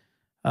in,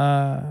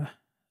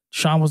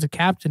 Sean was the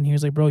captain. He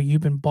was like, bro, you've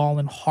been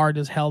balling hard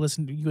as hell.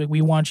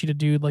 We want you to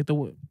do like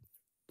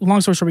long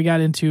story short, we got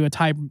into a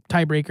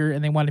tiebreaker,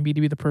 and they wanted me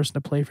to be the person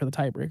to play for the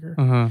tiebreaker.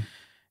 Uh-huh.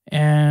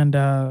 And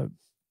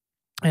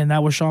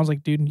that was Sean's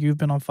like, dude, you've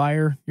been on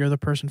fire. You're the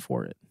person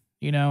for it.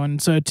 You know,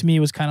 and so to me, it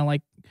was kind of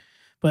like,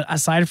 but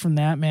aside from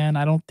that, man,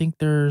 I don't think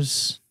I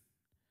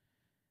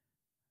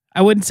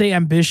wouldn't say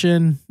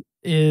ambition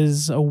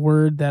is a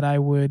word that I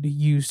would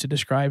use to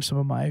describe some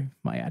of my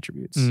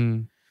attributes.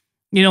 You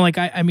know, like,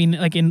 I mean,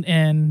 like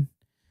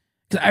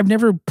cause I've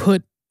never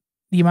put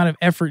the amount of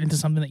effort into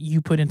something that you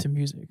put into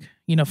music,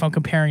 you know, if I'm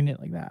comparing it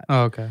like that.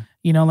 Oh, okay.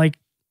 You know, like,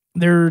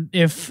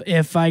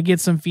 if I get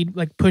some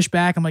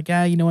pushback, I'm like,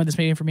 you know what, this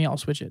made it for me, I'll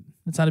switch it.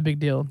 It's not a big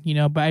deal, you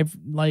know. But I've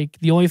like,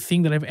 the only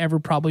thing that I've ever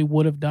probably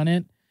would have done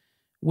it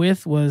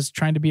with was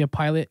trying to be a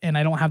pilot, and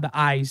I don't have the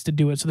eyes to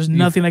do it. So there's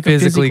nothing I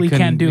physically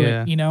can do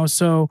it, you know.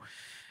 So,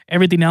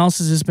 everything else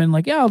has just been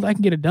like, yeah, I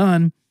can get it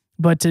done.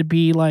 But to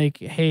be like,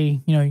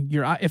 hey, you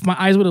know, if my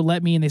eyes would have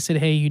let me and they said,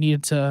 hey, you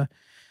needed to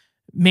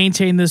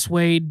maintain this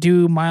weight,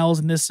 do miles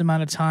in this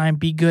amount of time,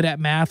 be good at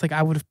math, like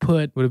I would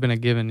have been a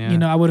given, yeah. You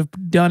know, I would have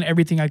done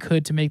everything I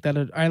could to make that,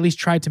 or at least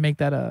tried to make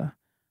that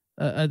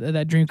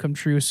that dream come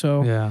true.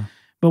 So, yeah.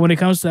 But when it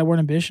comes to that word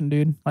ambition,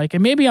 dude, like,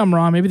 and maybe I'm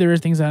wrong. Maybe there are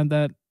things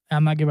that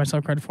I'm not giving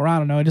myself credit for. I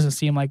don't know. It doesn't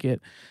seem like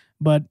it.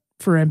 But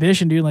for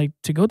ambition, dude, like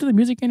to go to the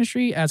music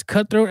industry, as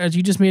cutthroat as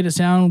you just made it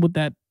sound with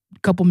that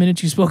couple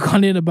minutes you spoke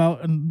on it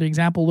about the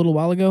example a little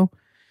while ago,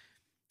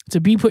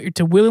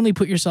 to willingly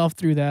put yourself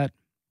through that,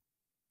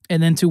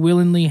 and then to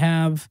willingly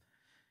have,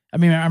 I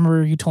mean, I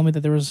remember you told me that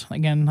there was,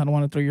 again, I don't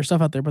want to throw your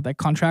stuff out there, but that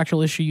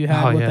contractual issue you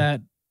had with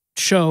that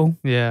show,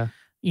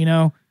 you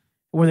know,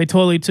 where they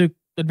totally took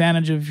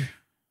advantage of,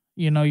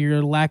 you know,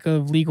 your lack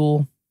of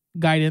legal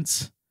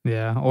guidance.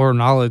 Yeah, or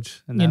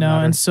knowledge. You know,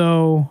 matter. And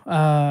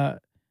so,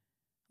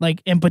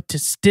 like, and but to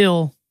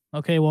still,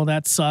 okay, well,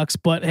 that sucks,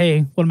 but hey,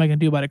 what am I going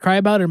to do about it? Cry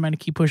about it, or am I going to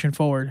keep pushing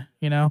forward,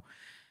 you know?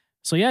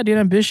 So, yeah, dude,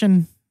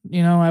 ambition,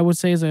 you know, I would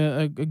say is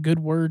a good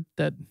word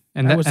that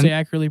I would say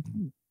accurately.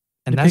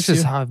 And that's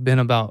just how I've been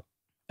about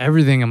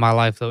everything in my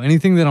life, though.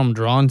 Anything that I'm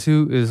drawn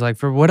to is like,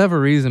 for whatever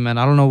reason, man,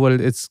 I don't know what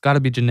it's got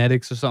to be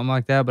genetics or something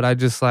like that, but I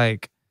just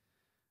like,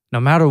 no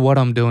matter what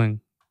I'm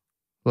doing,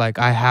 like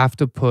I have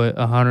to put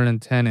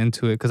 110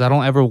 into it, because I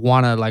don't ever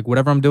want to, like,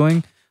 whatever I'm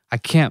doing, I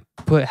can't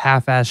put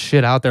half-ass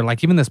shit out there.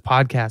 Like even this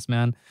podcast,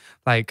 man,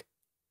 like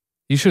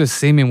you should have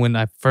seen me when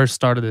I first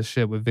started this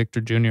shit with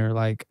Victor Jr.,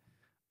 like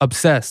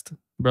obsessed,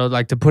 bro,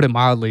 like to put it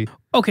mildly.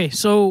 Okay,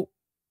 so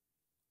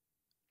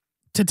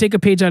to take a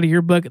page out of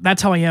your book,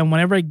 that's how I am.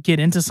 Whenever I get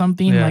into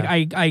something,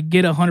 like I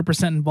get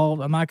 100%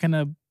 involved. I'm not going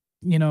to,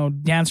 you know,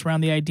 dance around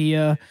the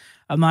idea.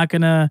 I'm not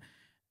going to,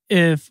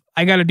 if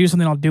I got to do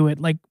something, I'll do it.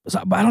 Like,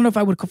 so, but I don't know if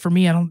I would, for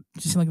me, I don't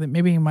just like that.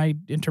 Maybe my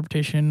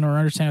interpretation or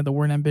understanding of the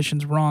word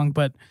ambition's wrong,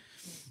 but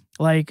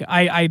like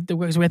I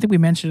think we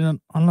mentioned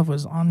it, I don't know if it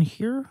was on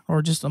here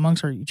or just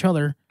amongst each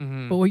other,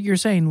 but what you're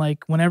saying,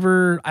 like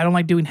whenever I don't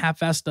like doing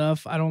half-ass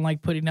stuff, I don't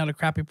like putting out a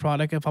crappy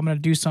product. If I'm going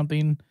to do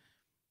something,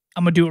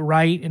 I'm going to do it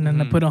right. And then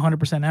I put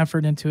 100%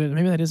 effort into it.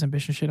 Maybe that is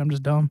ambition shit. I'm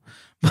just dumb,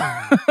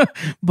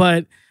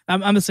 but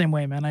I'm the same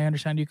way, man. I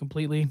understand you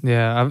completely.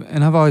 Yeah.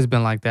 I've always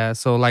been like that.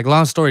 So like,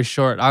 long story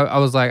short, I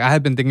was like, I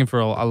had been thinking for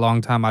a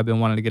long time. I've been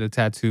wanting to get a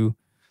tattoo,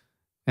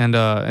 and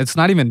it's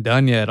not even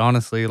done yet,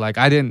 honestly. Like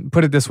I didn't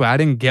put it this way. I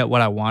didn't get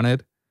what I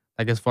wanted,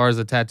 like as far as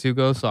the tattoo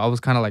goes. So I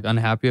was kind of like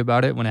unhappy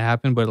about it when it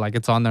happened, but like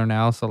it's on there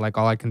now. So like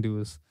all I can do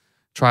is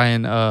try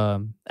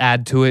and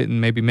add to it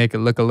and maybe make it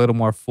look a little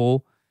more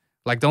full.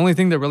 Like the only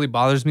thing that really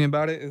bothers me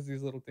about it is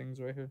these little things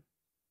right here.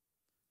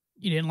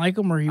 You didn't like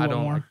them, or you want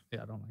more? I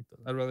don't like those.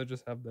 I'd rather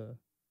just have the.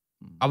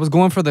 I was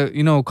going for the,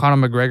 you know,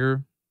 Conor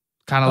McGregor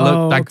kind of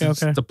look, like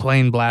the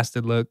plain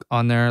blasted look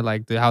on there,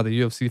 like how the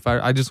UFC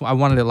fighter. I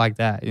wanted it like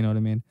that. You know what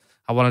I mean?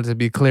 I wanted to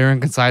be clear and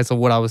concise of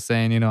what I was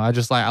saying. You know,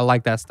 I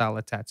like that style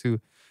of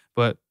tattoo.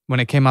 But when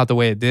it came out the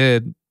way it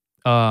did,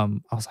 I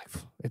was like,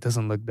 it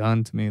doesn't look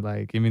done to me.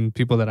 Like, I mean,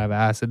 people that I've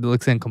asked, it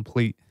looks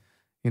incomplete.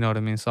 You know what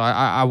I mean? So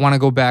I want to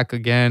go back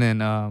again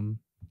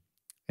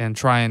and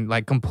try and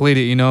like complete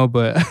it, you know?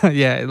 But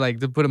yeah,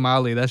 like to put it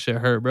mildly, that shit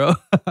hurt, bro.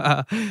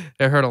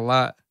 It hurt a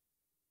lot.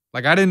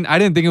 Like I didn't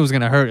think it was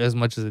gonna hurt as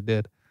much as it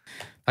did.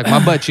 Like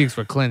my butt cheeks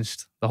were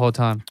clenched the whole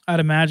time. I'd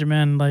imagine,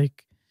 man,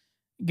 like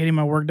getting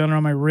my work done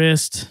around my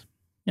wrist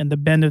and the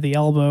bend of the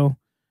elbow,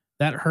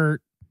 that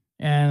hurt.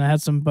 And I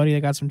had somebody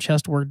that got some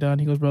chest work done.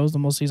 He goes, bro, it was the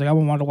most, he's like, I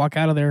wouldn't want to walk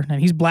out of there. And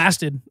he's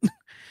blasted.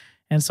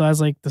 And so I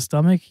was like, the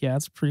stomach, yeah,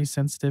 it's pretty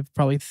sensitive,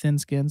 probably thin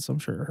skin, so I'm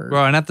sure it hurt.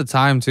 Bro, and at the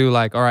time too,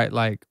 like, all right,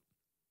 like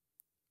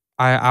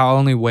I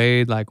only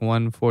weighed like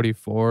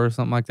 144 or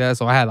something like that.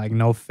 So I had like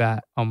no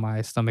fat on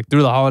my stomach.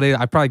 Through the holidays,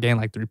 I probably gained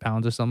like 3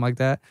 pounds or something like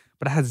that.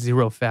 But I had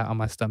 0 fat on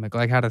my stomach.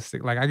 Like I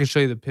can show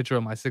you the picture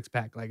of my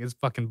 6-pack. Like it's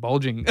fucking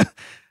bulging.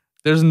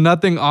 There's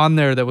nothing on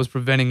there that was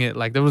preventing it.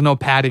 Like there was no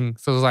padding.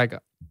 So it was like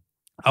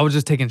I was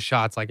just taking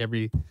shots like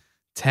every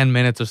 10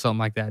 minutes or something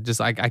like that. Just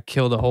like I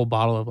killed a whole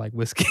bottle of like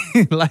whiskey.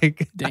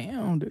 Like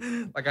damn,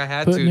 dude. Like I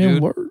had to,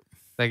 dude.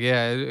 Like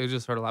yeah, it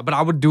just hurt a lot. But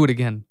I would do it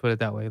again, put it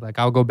that way. Like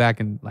I'll go back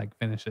and like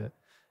finish it. You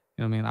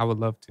know what I mean? I would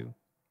love to.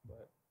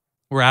 But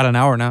we're at an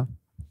hour now.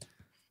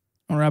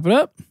 Wanna wrap it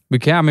up? We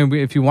can. I mean,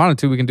 if you wanted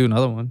to, we can do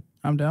another one.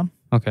 I'm down.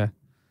 Okay.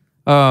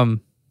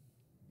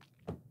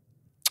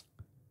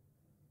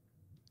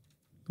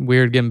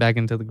 Weird getting back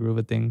into the groove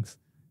of things.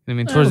 I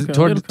mean, towards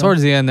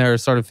the end there, I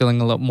started feeling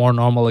a little more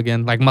normal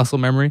again, like muscle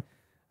memory.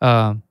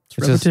 It's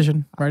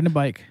repetition, riding a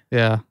bike.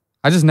 Yeah.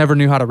 I just never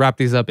knew how to wrap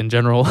these up in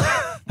general.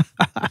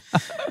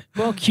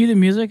 Well, cue the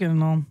music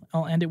and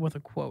I'll end it with a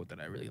quote that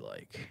I really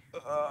like.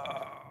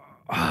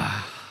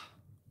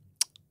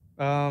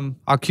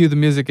 I'll cue the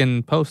music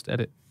and post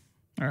edit.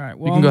 All right.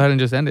 Well, you can go ahead and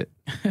just end it.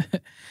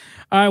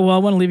 All right. Well, I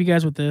want to leave you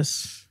guys with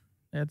this.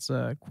 It's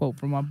a quote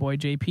from my boy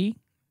JP.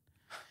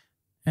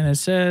 And it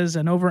says,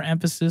 an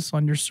overemphasis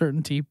on your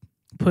certainty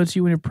puts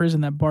you in a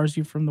prison that bars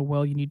you from the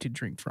well you need to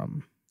drink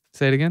from.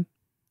 Say it again.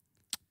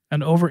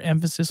 An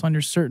overemphasis on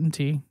your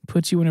certainty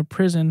puts you in a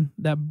prison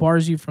that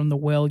bars you from the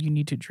well you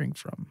need to drink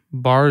from.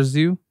 Bars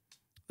you?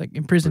 Like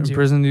imprisons you.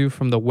 Imprisons you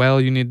from the well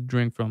you need to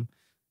drink from.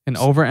 An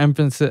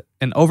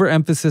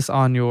overemphasis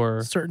on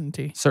your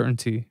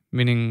certainty,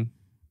 meaning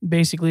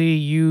basically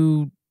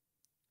you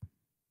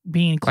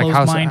being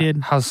closed-minded.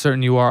 Like how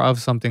certain you are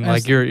of something,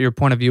 like your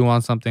point of view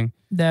on something.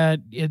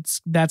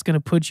 That's going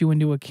to put you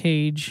into a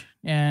cage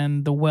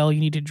and the well you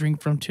need to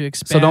drink from to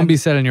expand. So don't be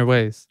set in your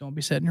ways. Don't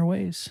be set in your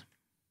ways.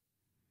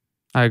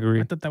 I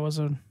agree. I thought that was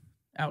an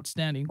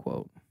outstanding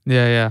quote.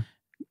 Yeah.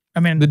 I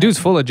mean, the dude's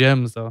full of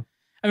gems, though.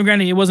 I mean,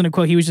 granted, it wasn't a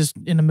quote. He was just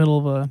in the middle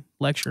of a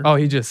lecture. Oh,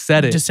 he just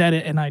said it. Just said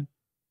it, and I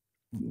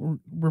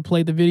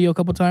replayed the video a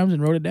couple times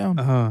and wrote it down.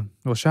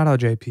 Well, shout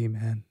out JP,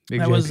 man.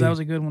 That was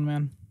a good one,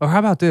 man. Or how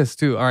about this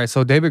too? All right,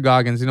 so David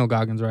Goggins, you know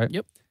Goggins, right?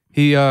 Yep.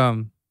 He's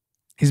been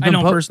I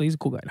know him personally. He's a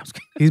cool guy.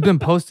 He's been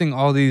posting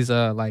all these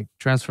like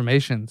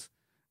transformations,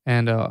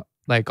 and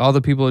like all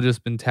the people have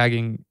just been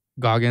tagging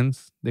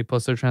Goggins. They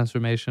post their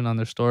transformation on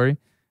their story,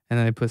 and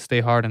then they put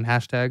 "stay hard" and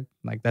hashtag.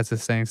 Like that's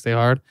his saying, "stay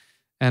hard."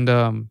 And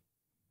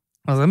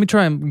I was like, let me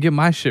try and get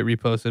my shit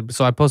reposted.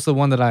 So I posted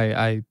one that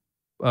I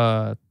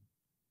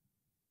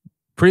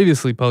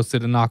previously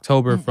posted in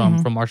October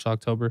from March to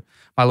October,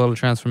 my little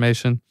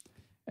transformation.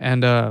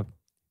 And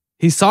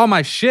he saw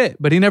my shit,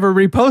 but he never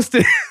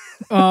reposted.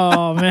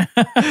 Oh, man.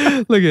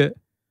 Look at it.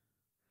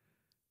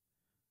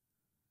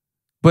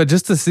 But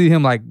just to see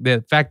him, like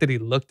the fact that he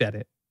looked at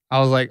it,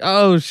 I was like,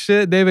 oh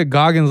shit, David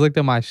Goggins looked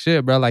at my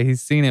shit, bro. Like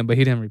he's seen it, but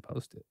he didn't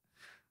repost it.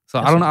 So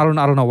I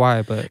don't know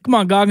why, but come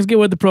on, Goggins, get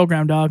with the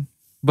program, dog.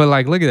 But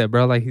like, look at that,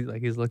 bro.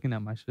 He's looking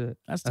at my shit.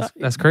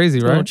 That's crazy,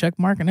 right? Little check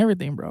mark and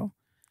everything, bro.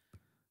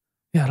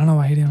 Yeah, I don't know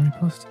why he didn't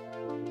repost it.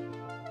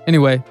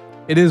 Anyway,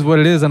 it is what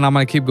it is, and I'm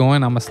gonna keep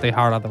going. I'm gonna stay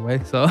hard out of the way.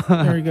 So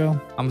there we go.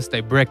 I'm gonna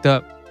stay bricked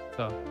up.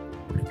 So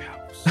brick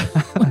house.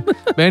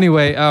 But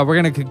anyway, we're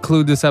gonna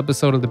conclude this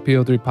episode of the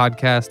PO3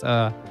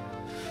 podcast.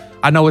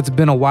 I know it's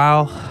been a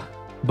while,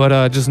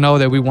 but just know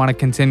that we want to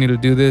continue to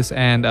do this,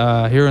 and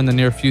here in the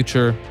near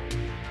future,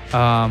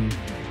 I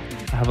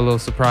have a little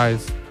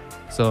surprise.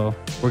 So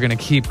we're gonna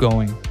keep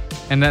going,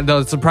 and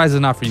the surprise is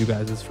not for you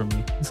guys; it's for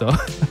me. So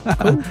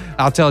cool.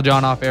 I'll tell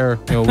John off air,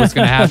 what's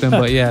gonna happen.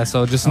 But yeah,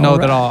 so just know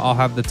that I'll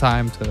have the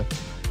time to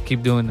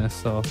keep doing this.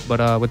 So,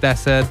 but with that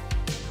said,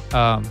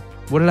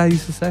 what did I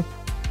used to say?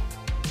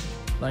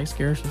 Like,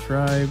 share,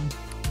 subscribe.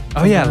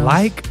 Oh yeah,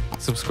 like,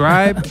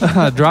 subscribe,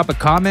 drop a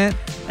comment.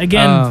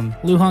 Again,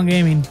 Luhan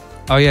Gaming.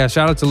 Oh yeah,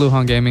 shout out to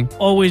Luhan Gaming.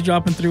 Always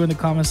dropping through in the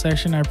comment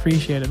section. I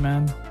appreciate it,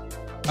 man.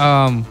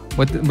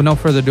 With no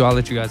further ado, I'll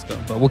let you guys go.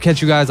 But we'll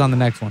catch you guys on the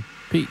next one.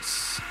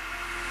 Peace.